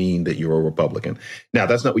does not mean that you're a Republican. Now,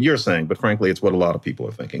 that's not what you're saying, but frankly, it's what a lot of people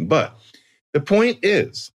are thinking. But the point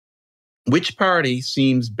is, which party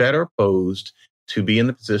seems better posed to be in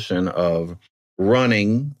the position of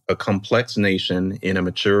running a complex nation in a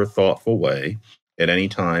mature, thoughtful way at any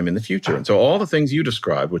time in the future? And so all the things you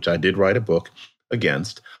described, which I did write a book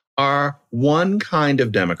against, are one kind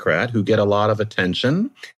of Democrat who get a lot of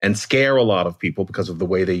attention and scare a lot of people because of the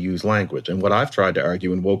way they use language. And what I've tried to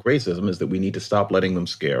argue in woke racism is that we need to stop letting them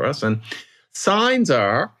scare us. And signs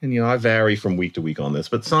are, and I vary from week to week on this,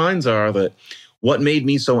 but signs are that what made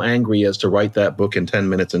me so angry as to write that book in 10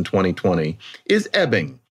 minutes in 2020 is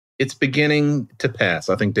ebbing. It's beginning to pass.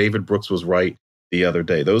 I think David Brooks was right the other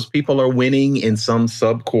day. Those people are winning in some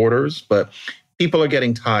sub-quarters, but people are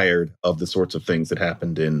getting tired of the sorts of things that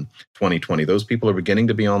happened in 2020. Those people are beginning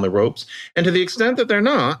to be on the ropes. And to the extent that they're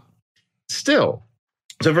not, still.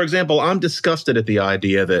 So, for example, I'm disgusted at the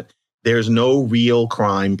idea that there's no real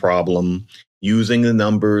crime problem using the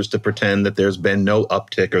numbers to pretend that there's been no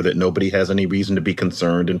uptick or that nobody has any reason to be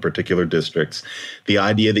concerned in particular districts. The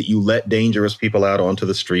idea that you let dangerous people out onto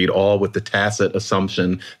the street, all with the tacit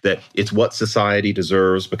assumption that it's what society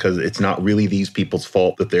deserves because it's not really these people's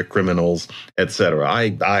fault that they're criminals, etc.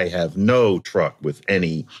 I have no truck with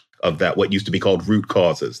any of that, what used to be called root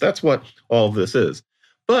causes. That's what all of this is.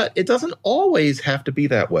 But it doesn't always have to be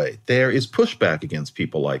that way. There is pushback against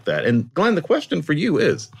people like that. And Glenn, the question for you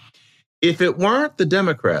is, if it weren't the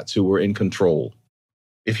Democrats who were in control,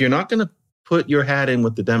 if you're not going to put your hat in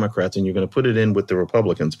with the Democrats and you're going to put it in with the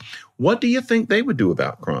Republicans, what do you think they would do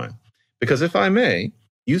about crime? Because if I may,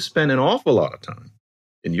 you spent an awful lot of time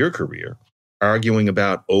in your career arguing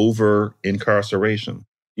about over-incarceration.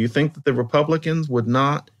 Do you think that the Republicans would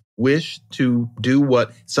not wish to do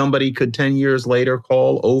what somebody could 10 years later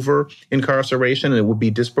call over-incarceration, and it would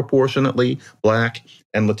be disproportionately Black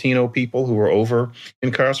and Latino people who are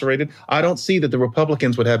over-incarcerated? I don't see that the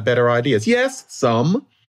Republicans would have better ideas. Yes, some,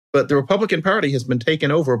 but the Republican Party has been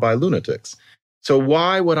taken over by lunatics. So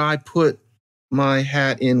why would I put my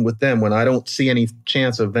hat in with them when I don't see any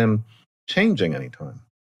chance of them changing anytime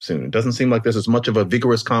soon? It doesn't seem like there's as much of a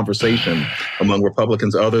vigorous conversation among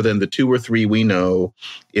Republicans other than the 2 or 3 we know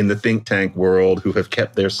in the think tank world who have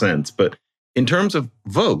kept their sense. But in terms of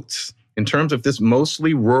votes, in terms of this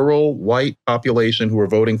mostly rural white population who are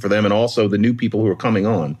voting for them and also the new people who are coming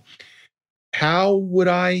on,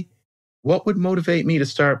 what would motivate me to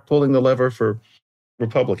start pulling the lever for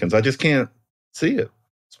Republicans? I just can't see it,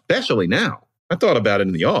 especially now. I thought about it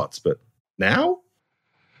in the aughts, but now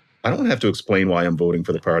I don't have to explain why I'm voting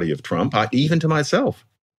for the party of Trump, even to myself.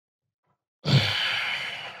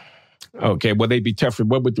 Okay, well, they'd be tougher.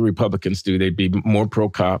 What would the Republicans do? They'd be more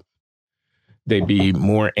pro-cop. They'd be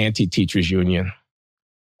more anti-teachers union.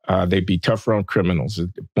 They'd be tougher on criminals.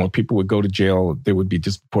 More people would go to jail. They would be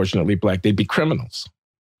disproportionately Black. They'd be criminals.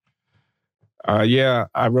 Yeah,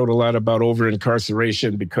 I wrote a lot about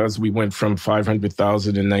over-incarceration because we went from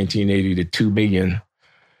 500,000 in 1980 to 2 million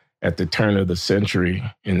at the turn of the century.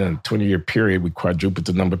 In a 20-year period, we quadrupled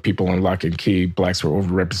the number of people on lock and key. Blacks were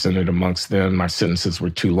overrepresented amongst them. Our sentences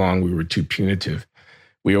were too long. We were too punitive.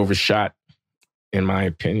 We overshot, in my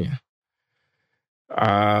opinion.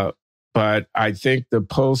 But I think the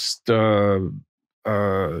post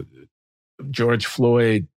George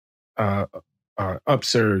Floyd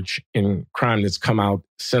upsurge in crime that's come out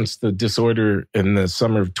since the disorder in the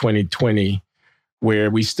summer of 2020,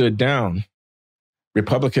 where we stood down,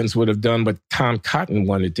 Republicans would have done what Tom Cotton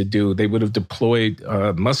wanted to do. They would have deployed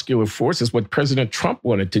muscular forces, what President Trump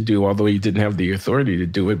wanted to do, although he didn't have the authority to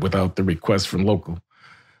do it without the request from local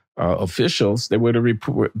officials. They would have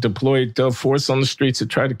deployed force on the streets to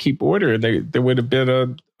try to keep order. There would have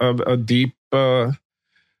been a deep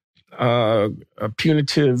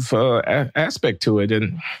punitive aspect to it.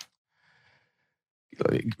 And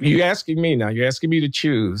you're asking me to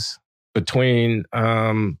choose between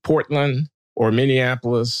Portland or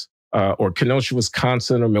Minneapolis, or Kenosha,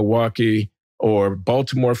 Wisconsin, or Milwaukee, or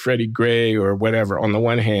Baltimore, Freddie Gray, or whatever, on the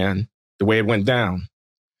one hand, the way it went down,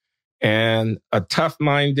 and a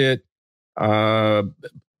tough-minded,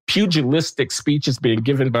 pugilistic speeches being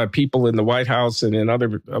given by people in the White House and in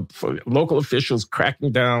other local officials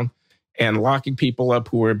cracking down and locking people up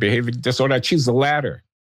who were behaving disorder. I choose the latter.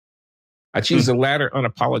 I choose the latter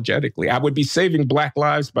unapologetically. I would be saving Black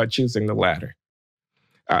lives by choosing the latter.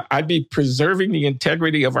 I'd be preserving the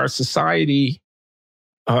integrity of our society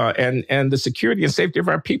and the security and safety of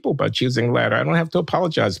our people by choosing the latter. I don't have to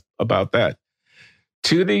apologize about that.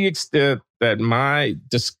 To the extent that my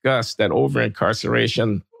disgust at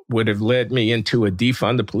over-incarceration would have led me into a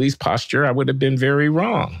defund the police posture, I would have been very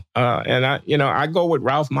wrong. And I go with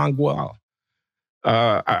Ralph Mangual.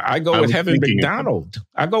 I go with Heaven McDonald.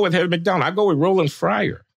 I go with Roland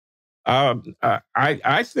Fryer.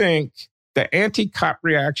 I think the anti-cop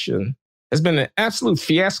reaction has been an absolute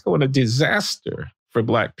fiasco and a disaster for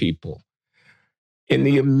Black people. In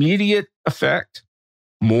the immediate effect,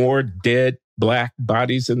 more dead Black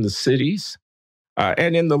bodies in the cities,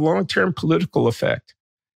 and in the long-term political effect,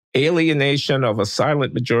 alienation of a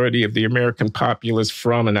silent majority of the American populace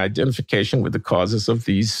from an identification with the causes of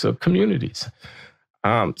these communities.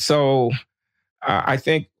 So I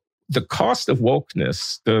think the cost of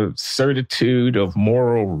wokeness, the certitude of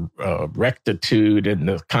moral rectitude, and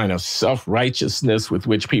the kind of self-righteousness with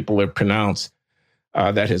which people are pronounced,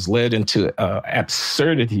 that has led into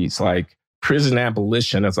absurdities like prison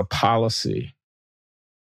abolition as a policy.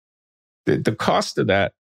 The cost of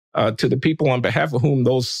that to the people on behalf of whom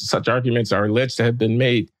such arguments are alleged to have been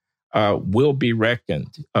made will be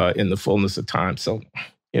reckoned in the fullness of time. So,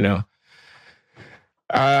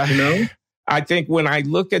 I think when I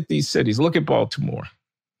look at these cities, look at Baltimore.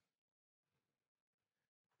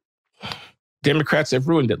 Democrats have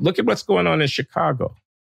ruined it. Look at what's going on in Chicago.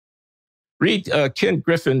 Read Ken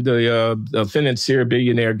Griffin, the financier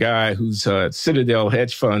billionaire guy whose Citadel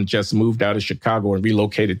hedge fund just moved out of Chicago and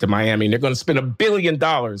relocated to Miami. And they're going to spend $1 billion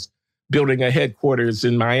building a headquarters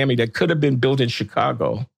in Miami that could have been built in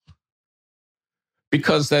Chicago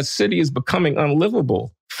because that city is becoming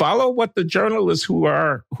unlivable. Follow what the journalists who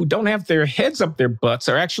don't have their heads up their butts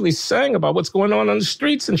are actually saying about what's going on the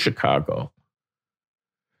streets in Chicago.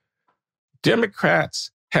 Democrats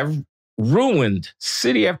have ruined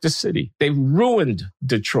city after city. They ruined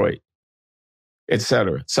Detroit, et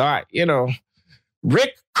cetera. So,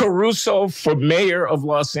 Rick Caruso for mayor of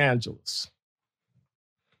Los Angeles.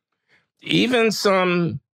 Even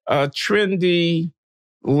some trendy,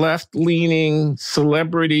 left-leaning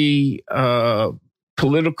celebrity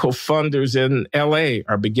political funders in LA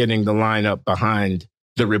are beginning to line up behind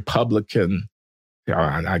the Republican.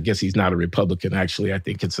 I guess he's not a Republican, actually. I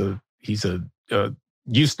think he's a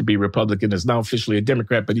used to be Republican, is now officially a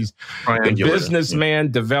Democrat, but he's the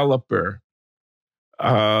businessman developer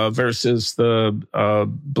versus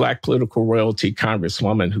the black political royalty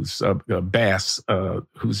congresswoman who's Bass,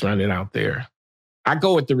 who's running out there. I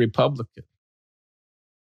go with the Republican.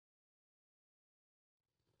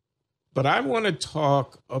 But I want to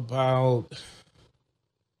talk about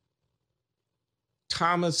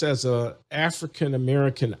Thomas as an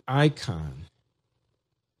African-American icon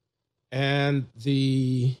and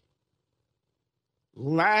the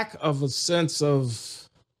lack of a sense of,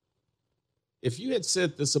 if you had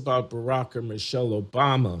said this about Barack or Michelle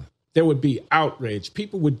Obama, there would be outrage.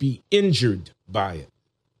 People would be injured by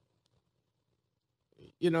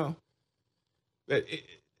it.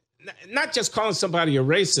 Not just calling somebody a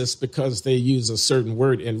racist because they use a certain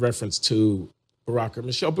word in reference to Barack or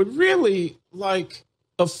Michelle, but really like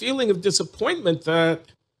a feeling of disappointment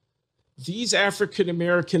that these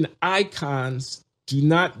African-American icons do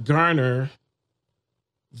not garner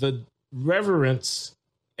the reverence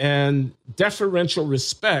and deferential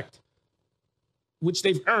respect which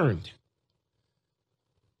they've earned.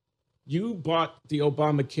 You bought the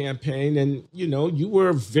Obama campaign and, you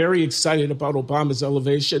were very excited about Obama's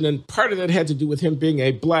elevation. And part of that had to do with him being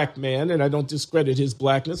a black man. And I don't discredit his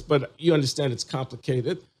blackness, but you understand it's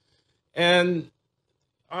complicated. And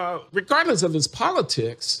regardless of his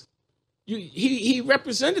politics, he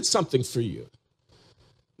represented something for you.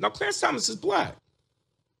 Now, Clarence Thomas is black.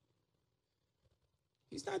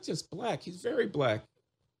 He's not just black, he's very black.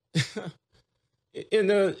 In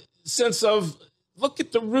the sense of, look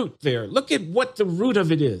at the root there. Look at what the root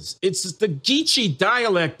of it is. It's the Geechee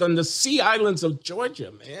dialect on the Sea Islands of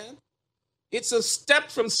Georgia, man. It's a step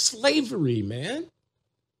from slavery, man.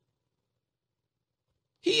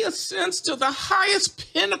 He ascends to the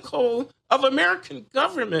highest pinnacle of American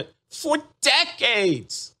government for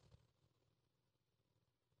decades.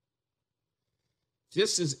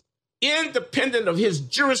 This is independent of his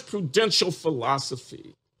jurisprudential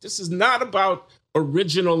philosophy. This is not about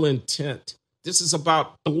original intent. This is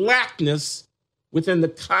about blackness within the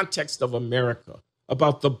context of America,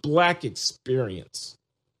 about the black experience.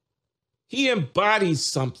 He embodies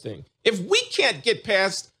something. If we can't get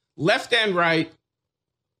past left and right,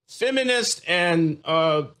 feminist and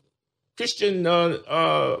Christian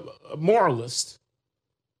moralist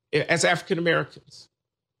as African Americans,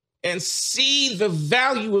 and see the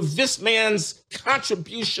value of this man's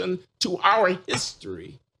contribution to our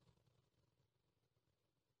history,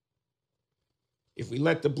 if we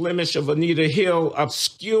let the blemish of Anita Hill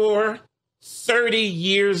obscure 30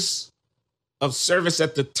 years of service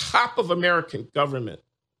at the top of American government,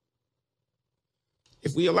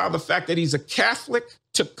 if we allow the fact that he's a Catholic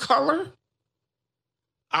to color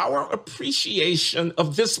our appreciation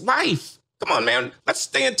of this life. Come on, man, let's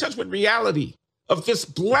stay in touch with reality of this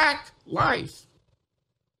black life.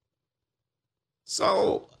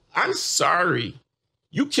 So I'm sorry.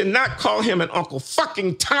 You cannot call him an Uncle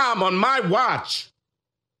fucking Tom on my watch.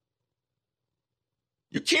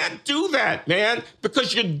 You can't do that, man,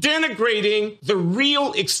 because you're denigrating the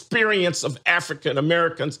real experience of African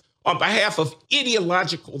Americans on behalf of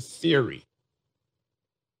ideological theory.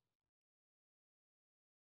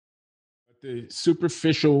 The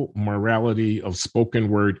superficial morality of spoken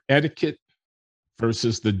word etiquette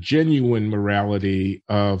versus the genuine morality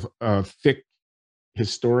of thick,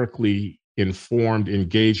 historically informed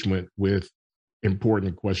engagement with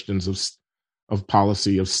important questions of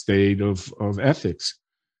policy, of state, of ethics.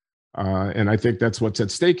 And I think that's what's at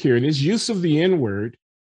stake here. And his use of the N-word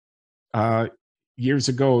years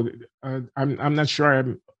ago, I'm not sure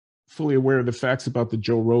I'm fully aware of the facts about the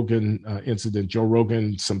Joe Rogan incident. Joe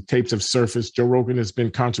Rogan, some tapes have surfaced. Joe Rogan has been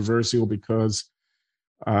controversial because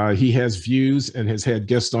he has views and has had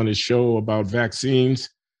guests on his show about vaccines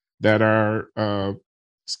that are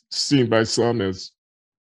seen by some as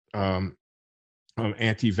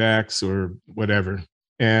anti-vax or whatever.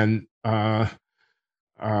 And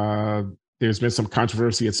there's been some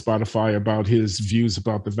controversy at Spotify about his views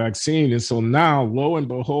about the vaccine. And so now, lo and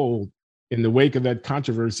behold, in the wake of that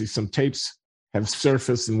controversy, some tapes have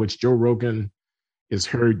surfaced in which Joe Rogan is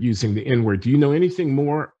heard using the N-word. Do you know anything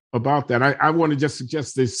more about that? I want to just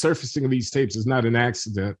suggest the surfacing of these tapes is not an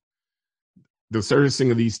accident. The surfacing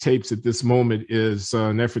of these tapes at this moment is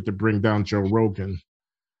an effort to bring down Joe Rogan.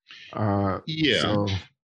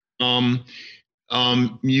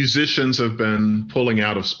 Musicians have been pulling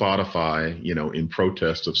out of Spotify, in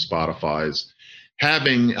protest of Spotify's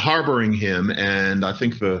harboring him. And I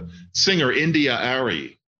think the singer India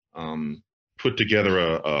Ari put together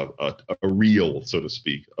a reel, so to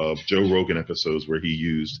speak, of Joe Rogan episodes where he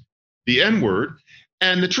used the N-word.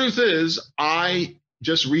 And the truth is, I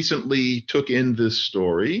just recently took in this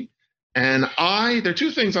story, and there are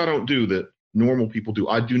two things I don't do that normal people do.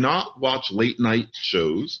 I do not watch late night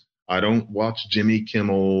shows. I don't watch Jimmy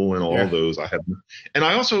Kimmel and all those. And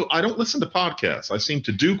I don't listen to podcasts. I seem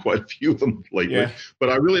to do quite a few of them lately, but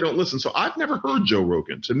I really don't listen. So I've never heard Joe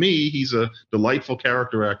Rogan. To me, he's a delightful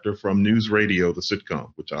character actor from News Radio, the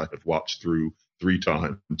sitcom, which I have watched through 3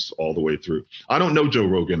 times all the way through. I don't know Joe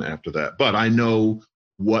Rogan after that, but I know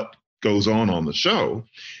what goes on the show.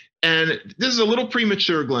 And this is a little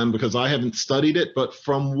premature, Glenn, because I haven't studied it, but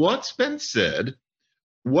from what's been said,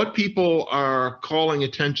 what people are calling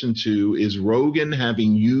attention to is Rogan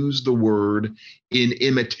having used the word in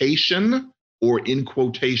imitation or in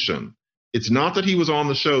quotation. It's not that he was on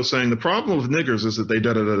the show saying the problem with niggers is that they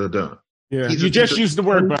da-da-da-da-da. Yeah, you just used the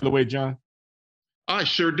word, by the way, John. I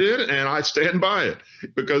sure did, and I stand by it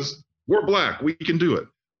because we're black. We can do it.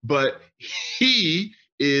 But he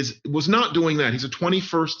was not doing that. He's a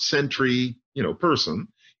 21st century, person.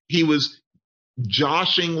 He was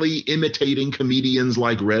joshingly imitating comedians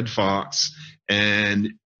like Red Fox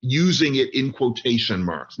and using it in quotation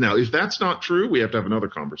marks. Now, if that's not true, we have to have another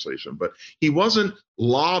conversation. But he wasn't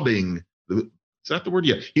lobbing is that the word?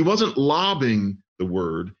 Yeah. He wasn't lobbing the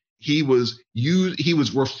word. He was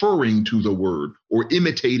referring to the word or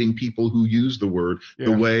imitating people who use the word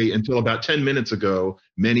the way until about 10 minutes ago,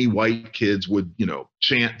 many white kids would,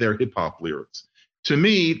 chant their hip hop lyrics. To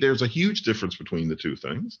me, there's a huge difference between the two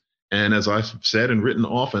things. And as I've said and written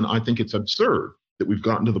often, I think it's absurd that we've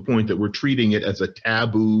gotten to the point that we're treating it as a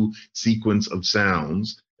taboo sequence of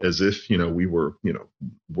sounds, as if, we were,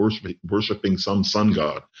 worshiping some sun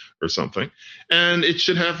god or something. And it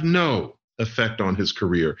should have no effect on his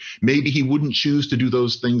career. Maybe he wouldn't choose to do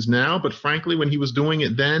those things now, but frankly, when he was doing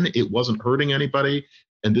it then, it wasn't hurting anybody.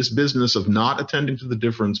 And this business of not attending to the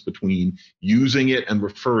difference between using it and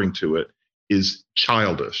referring to it is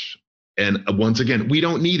childish. And once again, we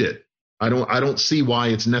don't need it. I don't see why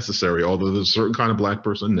it's necessary, although there's a certain kind of black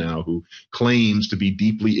person now who claims to be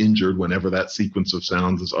deeply injured whenever that sequence of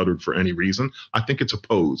sounds is uttered for any reason. I think it's a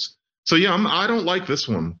pose. So yeah, I don't like this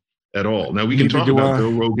one at all. Now we can talk about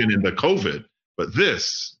Joe Rogan and the COVID, but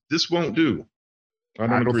this won't do. I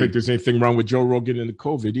don't think there's anything wrong with Joe Rogan and the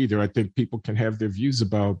COVID either. I think people can have their views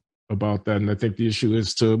about that. And I think the issue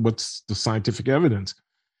is to what's the scientific evidence.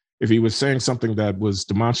 If he was saying something that was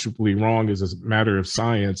demonstrably wrong as a matter of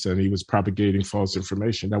science and he was propagating false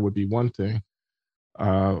information, that would be one thing.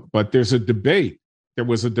 But there's a debate. There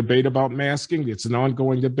was a debate about masking. It's an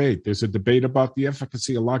ongoing debate. There's a debate about the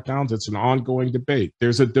efficacy of lockdowns. It's an ongoing debate.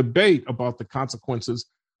 There's a debate about the consequences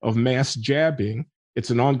of mass jabbing.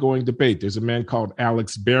 It's an ongoing debate. There's a man called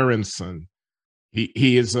Alex Berenson.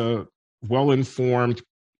 He is a well-informed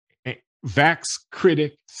vax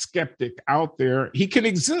critic, skeptic out there. He can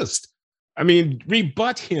exist. I mean,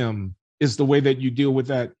 rebut him is the way that you deal with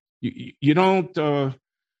that. You don't burn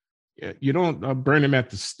him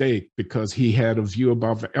at the stake because he had a view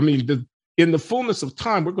about. I mean, in the fullness of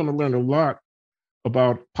time, we're going to learn a lot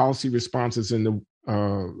about policy responses in the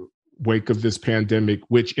wake of this pandemic,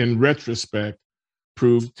 which in retrospect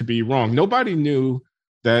proved to be wrong. Nobody knew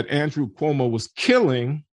that Andrew Cuomo was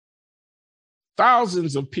killing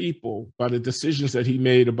thousands of people by the decisions that he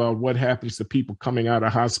made about what happens to people coming out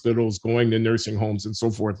of hospitals, going to nursing homes, and so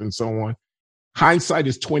forth and so on. Hindsight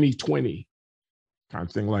is 2020, kind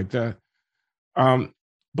of thing like that.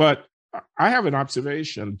 But I have an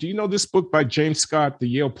observation. Do you know this book by James Scott, the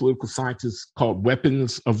Yale political scientist, called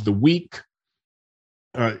Weapons of the Weak?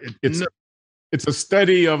 It's a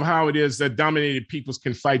study of how it is that dominated peoples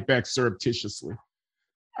can fight back surreptitiously.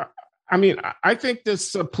 I mean, I think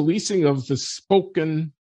this policing of the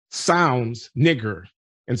spoken sounds, nigger,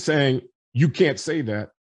 and saying you can't say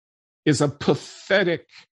that is a pathetic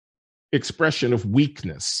expression of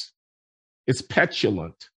weakness. It's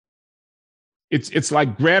petulant. It's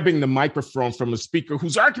like grabbing the microphone from a speaker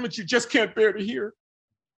whose argument you just can't bear to hear.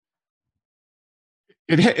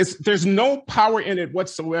 There's no power in it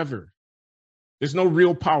whatsoever. There's no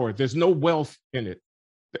real power. There's no wealth in it.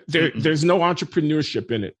 There's no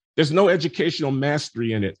entrepreneurship in it. There's no educational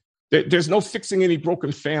mastery in it. There's no fixing any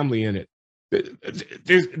broken family in it.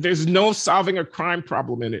 There's no solving a crime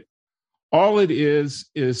problem in it. All it is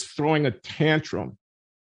throwing a tantrum.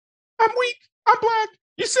 I'm weak. I'm black.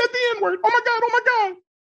 You said the N-word. Oh my God. Oh my God.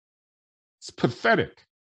 It's pathetic.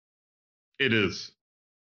 It is.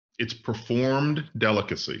 It's performed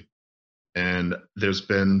delicacy. And there's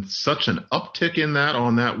been such an uptick in that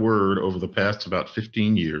on that word over the past about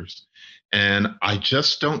 15 years. And I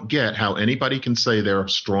just don't get how anybody can say they're a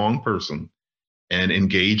strong person and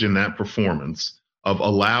engage in that performance of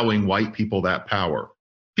allowing white people that power.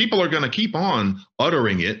 People are going to keep on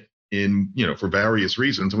uttering it for various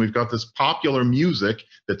reasons. And we've got this popular music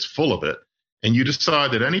that's full of it. And you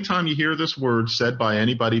decide that anytime you hear this word said by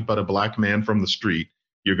anybody but a black man from the street,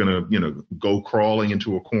 you're going to, go crawling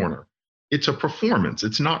into a corner. It's a performance.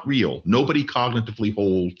 It's not real. Nobody cognitively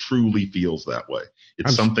whole truly feels that way.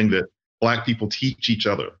 It's something that black people teach each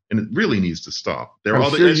other, and it really needs to stop. There are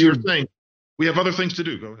other, as you're saying, we have other things to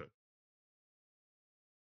do. Go ahead.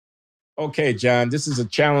 Okay, John, this is a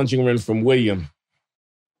challenging one from William.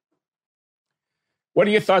 What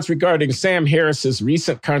are your thoughts regarding Sam Harris's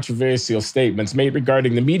recent controversial statements made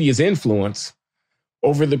regarding the media's influence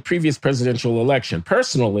over the previous presidential election?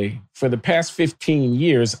 Personally, for the past 15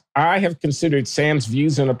 years, I have considered Sam's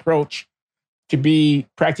views and approach to be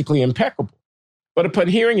practically impeccable. But upon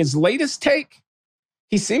hearing his latest take,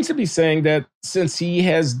 he seems to be saying that since he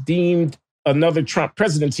has deemed another Trump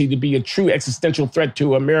presidency to be a true existential threat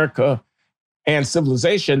to America and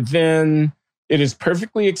civilization, then it is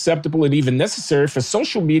perfectly acceptable and even necessary for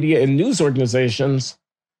social media and news organizations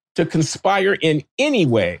to conspire in any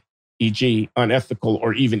way, e.g. unethical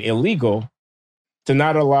or even illegal, to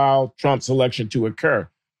not allow Trump's election to occur.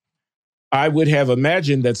 I would have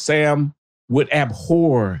imagined that Sam would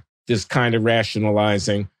abhor this kind of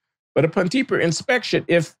rationalizing. But upon deeper inspection,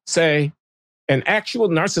 if, say, an actual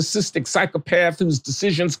narcissistic psychopath whose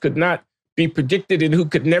decisions could not be predicted and who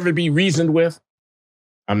could never be reasoned with,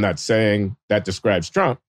 I'm not saying that describes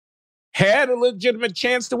Trump, had a legitimate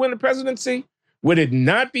chance to win the presidency, would it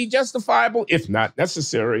not be justifiable, if not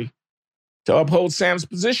necessary, to uphold Sam's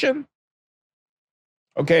position?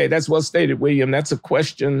 Okay, that's well stated, William. That's a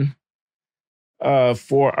question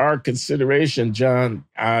for our consideration, John.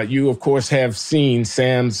 You, of course, have seen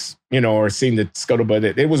Sam's, or seen the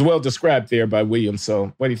scuttlebutt. It was well described there by William.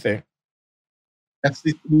 So what do you think? That's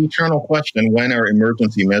the eternal question. When are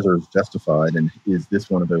emergency measures justified? And is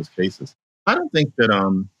this one of those cases? I don't think that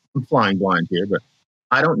I'm flying blind here, but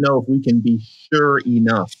I don't know if we can be sure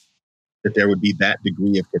enough that there would be that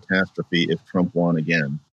degree of catastrophe if Trump won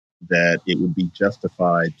again, that it would be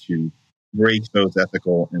justified to break those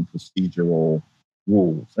ethical and procedural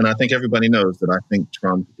rules. And I think everybody knows that I think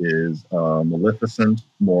Trump is a maleficent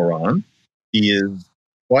moron. He is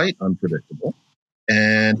quite unpredictable.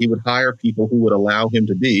 And he would hire people who would allow him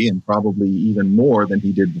to be, and probably even more than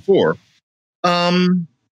he did before.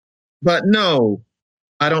 But no,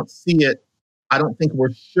 I don't see it. I don't think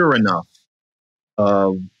we're sure enough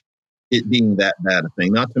of it being that bad a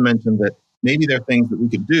thing. Not to mention that maybe there are things that we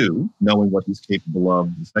could do, knowing what he's capable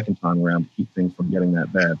of the second time around, to keep things from getting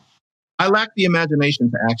that bad. I lack the imagination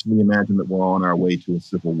to actually imagine that we're on our way to a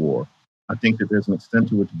civil war. I think that there's an extent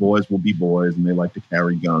to which boys will be boys and they like to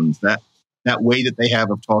carry guns. That way that they have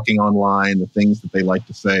of talking online, the things that they like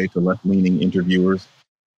to say to left-leaning interviewers.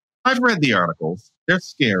 I've read the articles. They're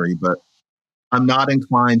scary, but I'm not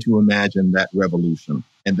inclined to imagine that revolution.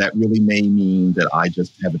 And that really may mean that I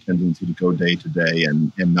just have a tendency to go day to day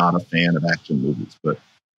and am not a fan of action movies. But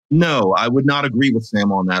no, I would not agree with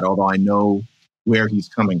Sam on that, although I know where he's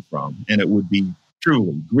coming from. And it would be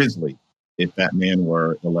truly grisly if that man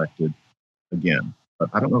were elected again. But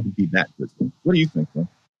I don't know if it'd be that grisly. What do you think, man?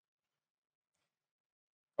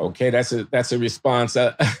 Okay, that's a response.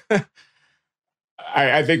 I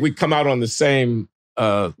think we come out on the same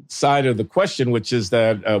side of the question, which is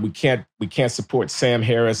that we can't support Sam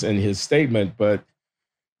Harris and his statement. But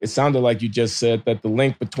it sounded like you just said that the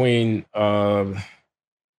link between the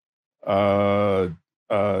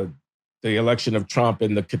election of Trump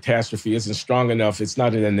and the catastrophe isn't strong enough. It's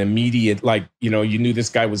not an immediate, you knew this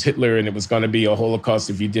guy was Hitler and it was going to be a Holocaust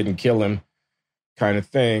if you didn't kill him. kind of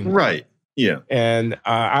thing. Right. Yeah. And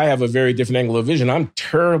I have a very different angle of vision. I'm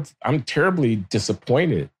terribly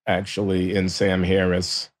disappointed, actually, in Sam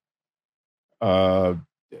Harris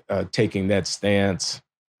taking that stance,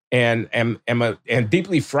 and am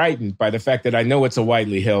deeply frightened by the fact that I know it's a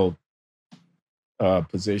widely held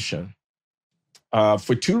position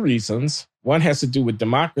for two reasons. One has to do with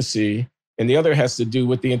democracy, and the other has to do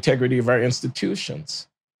with the integrity of our institutions.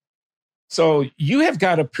 So you have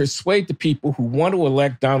got to persuade the people who want to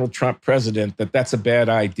elect Donald Trump president that that's a bad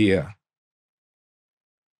idea.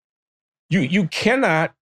 You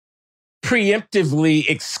cannot preemptively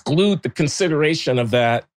exclude the consideration of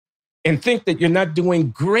that and think that you're not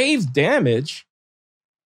doing grave damage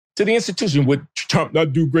to the institution. Would Trump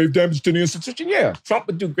not do grave damage to the institution? Yeah, Trump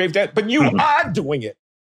would do grave damage, but you are doing it.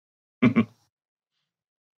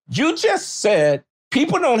 You just said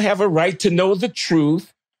people don't have a right to know the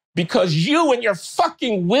truth because you and your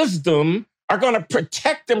fucking wisdom are going to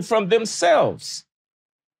protect them from themselves.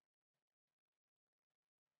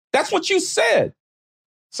 That's what you said.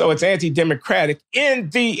 So it's anti-democratic in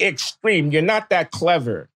the extreme. You're not that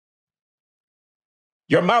clever.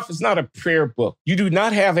 Your mouth is not a prayer book. You do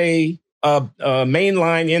not have a main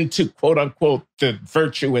line into, quote unquote, the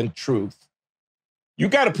virtue and truth. You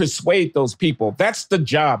got to persuade those people. That's the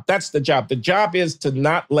job. That's the job. The job is to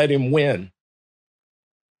not let him win.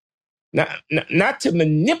 Not to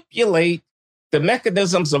manipulate the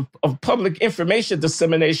mechanisms of public information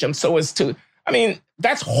dissemination so as to, I mean,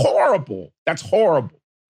 that's horrible. That's horrible.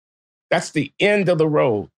 That's the end of the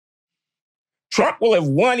road. Trump will have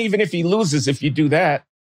won even if he loses if you do that.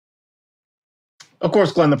 Of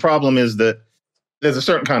course, Glenn, the problem is that there's a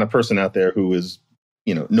certain kind of person out there who is,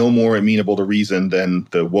 no more amenable to reason than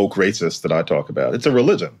the woke racist that I talk about. It's a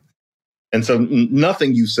religion. And so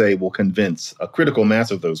nothing you say will convince a critical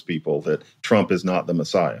mass of those people that Trump is not the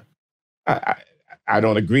Messiah. I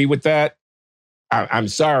don't agree with that. I'm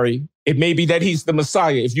sorry. It may be that he's the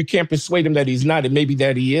Messiah. If you can't persuade him that he's not, it may be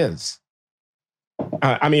that he is.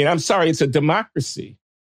 I'm sorry. It's a democracy.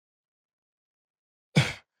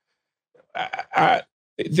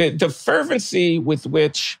 The fervency with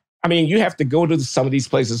which, you have to go to some of these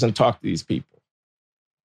places and talk to these people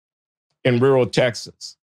in rural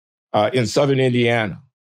Texas. In southern Indiana,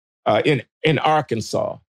 in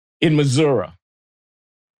Arkansas, in Missouri.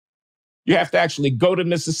 You have to actually go to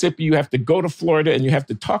Mississippi, you have to go to Florida, and you have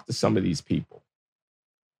to talk to some of these people.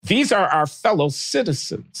 These are our fellow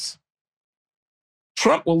citizens.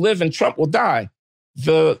 Trump will live and Trump will die.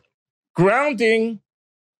 The grounding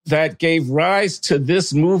that gave rise to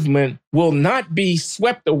this movement will not be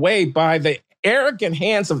swept away by the arrogant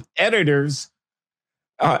hands of editors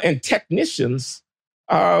and technicians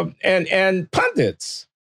and pundits.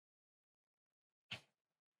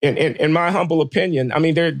 In my humble opinion,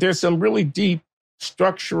 there's some really deep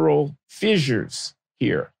structural fissures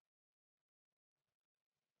here.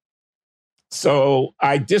 So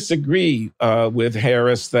I disagree with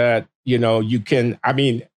Harris that, you can,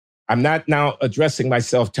 I'm not now addressing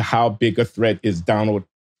myself to how big a threat is Donald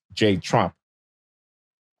J. Trump.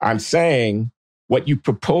 I'm saying what you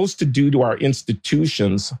propose to do to our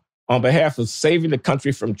institutions on behalf of saving the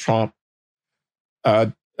country from Trump,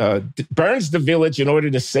 burns the village in order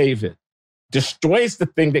to save it, destroys the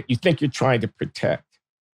thing that you think you're trying to protect.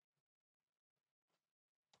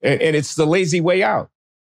 And it's the lazy way out.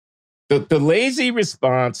 The lazy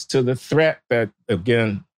response to the threat that,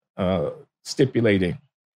 again, stipulating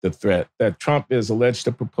the threat that Trump is alleged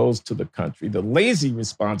to propose to the country, the lazy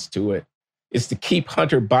response to it is to keep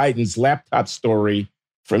Hunter Biden's laptop story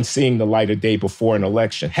from seeing the light of day before an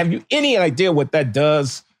election. Have you any idea what that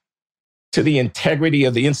does to the integrity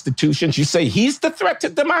of the institutions? You say he's the threat to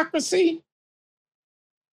democracy?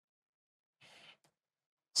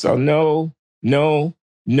 So no,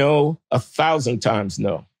 1,000 times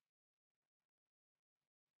no.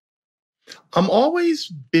 I'm always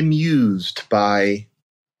bemused by,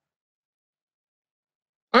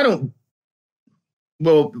 it's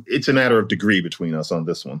a matter of degree between us on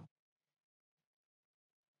this one.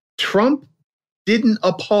 Trump didn't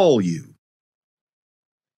appall you.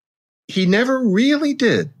 He never really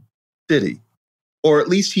did he? Or at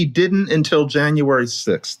least he didn't until January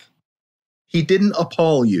 6th. He didn't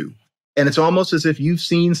appall you. And it's almost as if you've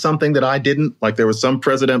seen something that I didn't, like there was some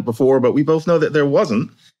president before, but we both know that there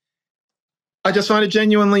wasn't. I just find it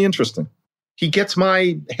genuinely interesting. He gets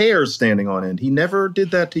my hairs standing on end. He never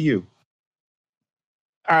did that to you.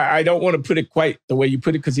 I don't want to put it quite the way you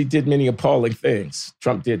put it because he did many appalling things.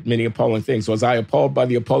 Trump did many appalling things. Was I appalled by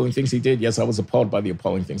the appalling things he did? Yes, I was appalled by the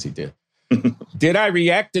appalling things he did. Did I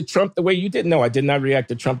react to Trump the way you did? No, I did not react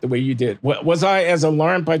to Trump the way you did. Was I as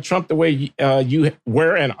alarmed by Trump the way you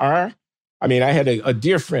were and are? I mean, I had a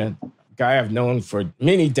dear friend, a guy I've known for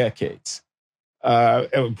many decades,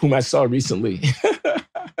 whom I saw recently.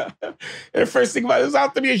 And the first thing about it was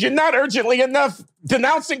out to me is, you're not urgently enough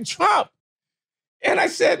denouncing Trump. And I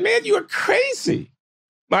said, man, you are crazy.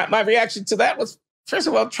 My reaction to that was, first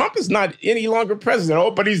of all, Trump is not any longer president.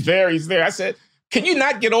 Oh, but he's there. I said, can you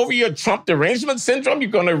not get over your Trump derangement syndrome?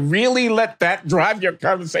 You're going to really let that drive your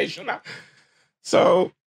conversation now?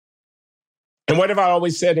 So, and what have I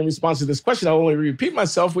always said in response to this question? I'll only repeat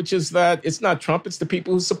myself, which is that it's not Trump. It's the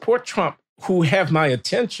people who support Trump who have my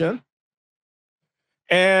attention.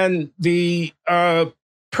 And the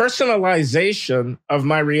personalization of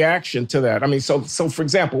my reaction to that. I mean, so for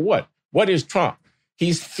example, what is Trump?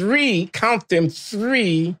 He's three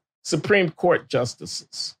Supreme Court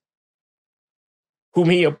justices whom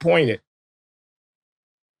he appointed.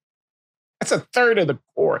 That's a third of the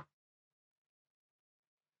court.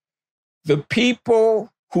 The people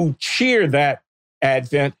who cheer that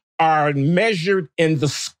advent are measured in the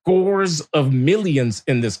scores of millions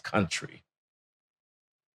in this country.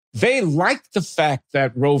 They like the fact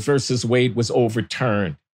that Roe versus Wade was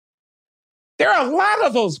overturned. There are a lot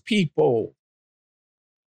of those people.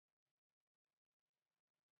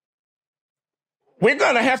 We're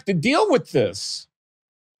going to have to deal with this.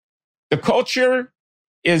 The culture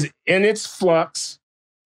is in its flux,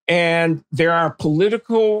 and there are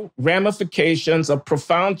political ramifications of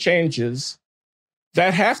profound changes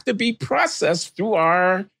that have to be processed through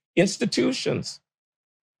our institutions.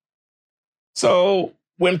 So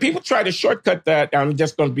when people try to shortcut that, I'm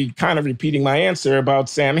just going to be kind of repeating my answer about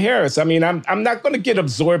Sam Harris. I mean, I'm not going to get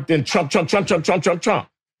absorbed in Trump.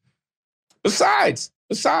 Besides,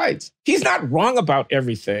 he's not wrong about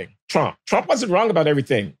everything. Trump wasn't wrong about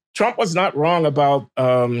everything. Trump was not wrong about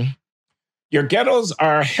your ghettos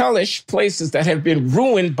are hellish places that have been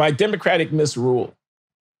ruined by democratic misrule.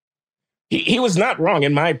 He was not wrong,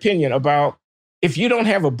 in my opinion, about if you don't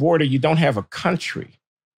have a border, you don't have a country.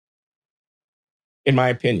 In my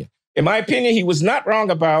opinion, he was not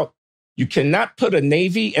wrong about you cannot put a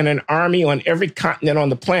navy and an army on every continent on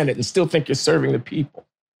the planet and still think you're serving the people.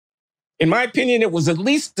 In my opinion, it was at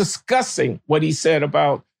least discussing what he said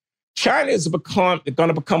about China is going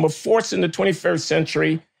to become a force in the 21st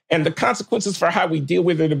century, and the consequences for how we deal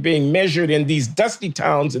with it are being measured in these dusty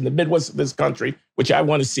towns in the Midwest of this country, which I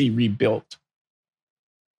want to see rebuilt.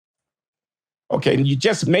 Okay, and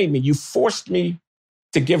you forced me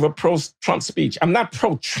to give a pro-Trump speech. I'm not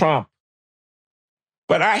pro-Trump,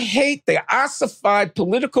 but I hate the ossified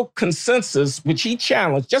political consensus which he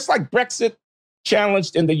challenged, just like Brexit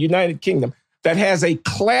challenged in the United Kingdom, that has a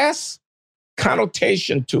class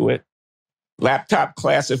connotation to it. Laptop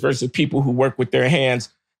classes versus people who work with their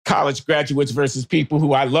hands, college graduates versus people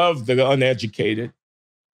who I love, the uneducated.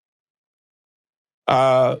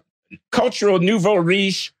 Cultural nouveau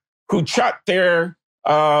riche who trot their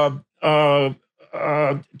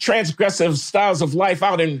transgressive styles of life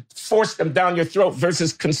out and force them down your throat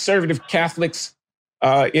versus conservative Catholics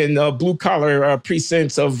in blue-collar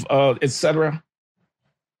precincts of et cetera.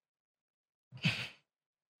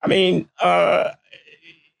 I mean,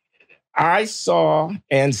 I saw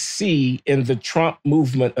and see in the Trump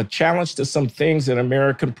movement a challenge to some things in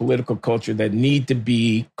American political culture that need to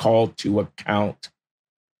be called to account.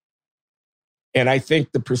 And I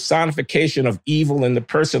think the personification of evil in the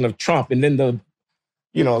person of Trump, and then the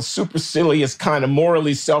supercilious kind of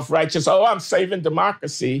morally self-righteous, I'm saving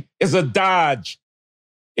democracy, is a dodge.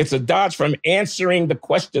 It's a dodge from answering the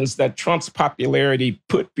questions that Trump's popularity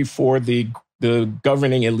put before the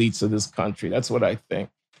governing elites of this country. That's what I think.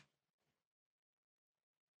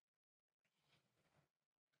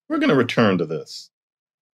 We're going to return to this.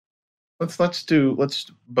 Let's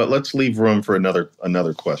leave room for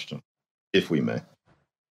another question, if we may.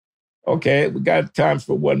 Okay, we got time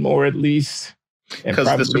for one more at least.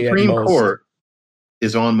 Because the Supreme Court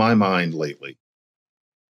is on my mind lately.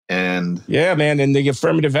 And yeah, man, and the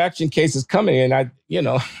affirmative action case is coming. And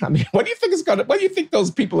what do you think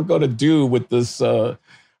those people are going to do with this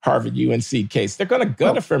Harvard UNC case? They're going to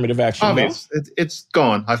gut affirmative action. It's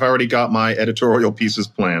gone. I've already got my editorial pieces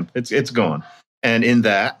planned. It's gone. And in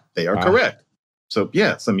that, they are correct. So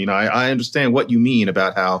yes, I mean, I understand what you mean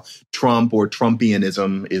about how Trump or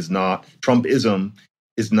Trumpism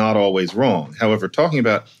is not always wrong. However, talking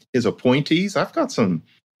about his appointees, I've got some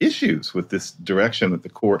issues with this direction that the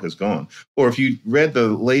court has gone. Or if you read the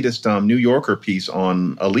latest New Yorker piece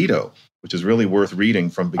on Alito, which is really worth reading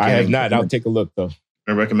from beginning. I have not. I'll take a look, though.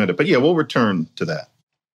 I recommend it. But yeah, we'll return to that.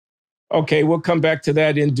 Okay, we'll come back to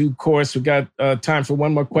that in due course. We got time for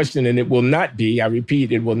one more question, and it will not be, I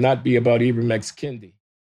repeat, it will not be about Ibram X. Kendi.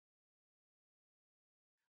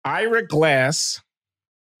 Ira Glass,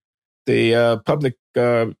 the public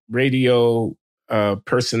radio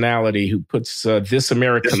personality who puts This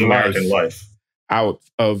American Life out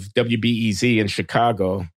of WBEZ in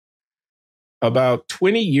Chicago, about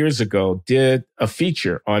 20 years ago, did a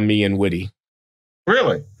feature on me and Woody.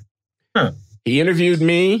 Really? Huh. He interviewed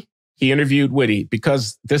me. He interviewed Woody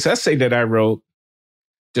because this essay that I wrote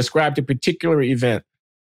described a particular event.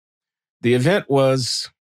 The event was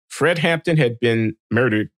Fred Hampton had been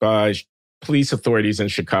murdered by police authorities in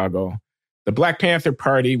Chicago. The Black Panther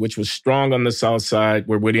Party, which was strong on the South Side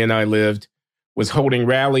where Woody and I lived, was holding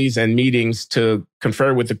rallies and meetings to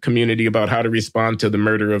confer with the community about how to respond to the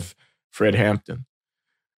murder of Fred Hampton.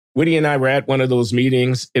 Woody and I were at one of those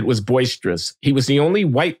meetings. It was boisterous. He was the only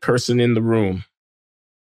white person in the room.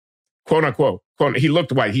 Quote unquote. He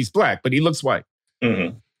looked white. He's black, but he looks white.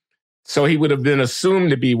 Mm-hmm. So he would have been assumed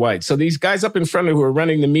to be white. So these guys up in front of who are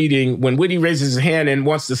running the meeting, when Woody raises his hand and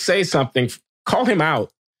wants to say something, call him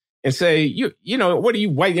out and say, you know, what are you,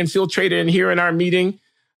 white infiltrator in here in our meeting?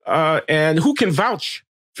 And who can vouch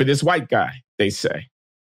for this white guy, they say.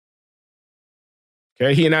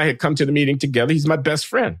 Okay, he and I had come to the meeting together. He's my best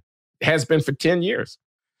friend. Has been for 10 years.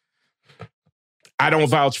 I don't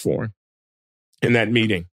vouch for him in that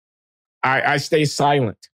meeting. I stay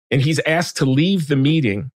silent. And he's asked to leave the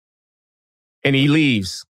meeting. And he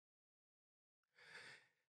leaves.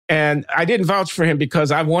 And I didn't vouch for him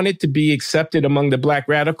because I wanted to be accepted among the black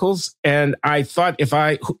radicals. And I thought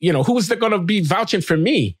who was going to be vouching for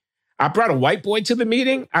me? I brought a white boy to the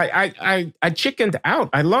meeting. I chickened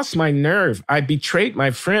out. I lost my nerve. I betrayed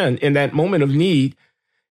my friend in that moment of need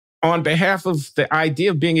on behalf of the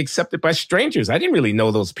idea of being accepted by strangers. I didn't really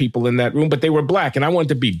know those people in that room, but they were black. And I wanted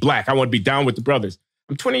to be black. I wanted to be down with the brothers.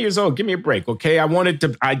 I'm 20 years old. Give me a break, okay? I wanted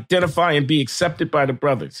to identify and be accepted by the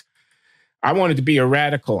brothers. I wanted to be a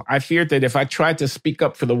radical. I feared that if I tried to speak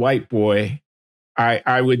up for the white boy,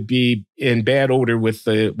 I would be in bad odor with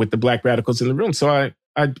the black radicals in the room. So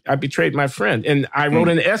I betrayed my friend. And I wrote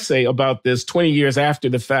an essay about this 20 years after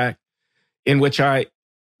the fact, in which I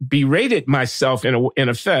berated myself in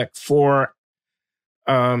effect for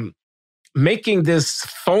making this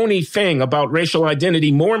phony thing about racial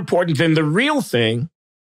identity more important than the real thing,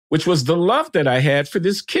 which was the love that I had for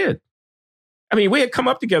this kid. I mean, we had come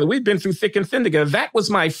up together. We'd been through thick and thin together. That was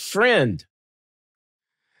my friend.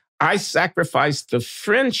 I sacrificed the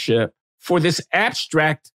friendship for this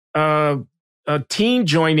abstract teen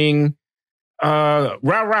joining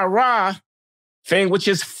rah thing, which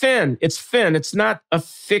is thin. It's thin. It's not a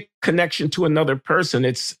thick connection to another person.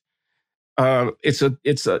 It's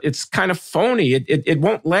kind of phony. It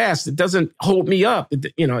won't last. It doesn't hold me up,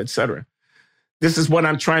 et cetera. This is what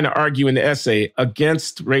I'm trying to argue in the essay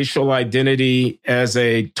against racial identity as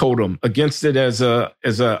a totem, against it as a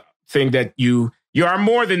thing that you are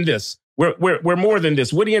more than this. We're more than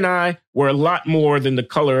this. Woody and I were a lot more than the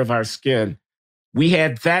color of our skin. We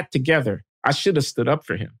had that together. I should have stood up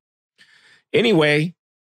for him. Anyway,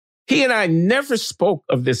 he and I never spoke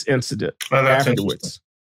of this incident afterwards.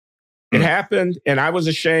 It happened, and I was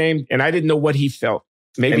ashamed, and I didn't know what he felt.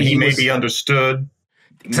 Maybe he understood.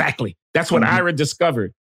 Exactly. That's what Ira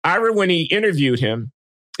discovered. Ira, when he interviewed him,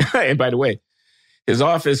 and by the way, his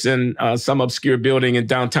office in some obscure building in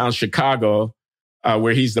downtown Chicago,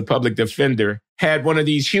 where he's the public defender, had one of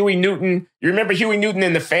these Huey Newton. You remember Huey Newton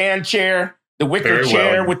in the fan chair, the wicker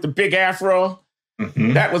chair with the big afro?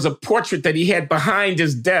 Mm-hmm. That was a portrait that he had behind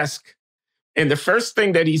his desk. And the first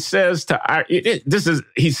thing that he says to Ira,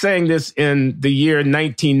 he's saying this in the year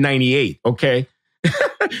 1998, okay?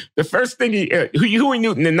 The first thing Huey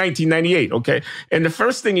Newton in 1998, okay? And the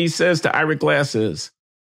first thing he says to Ira Glass is,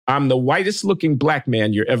 "I'm the whitest looking black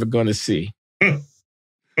man you're ever going to see."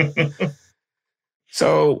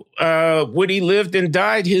 So Woody lived and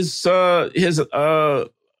died his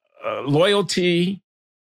loyalty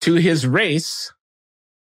to his race.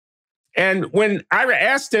 And when Ira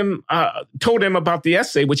asked him, told him about the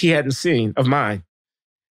essay, which he hadn't seen of mine,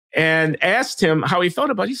 and asked him how he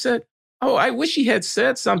felt about it, he said, "Oh, I wish he had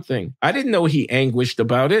said something. I didn't know he anguished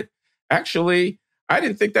about it. Actually, I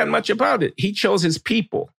didn't think that much about it. He chose his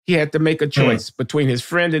people. He had to make a choice between his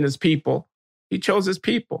friend and his people. He chose his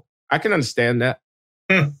people." I can understand that.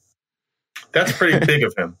 That's pretty big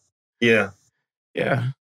of him. Yeah. Yeah.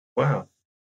 Wow.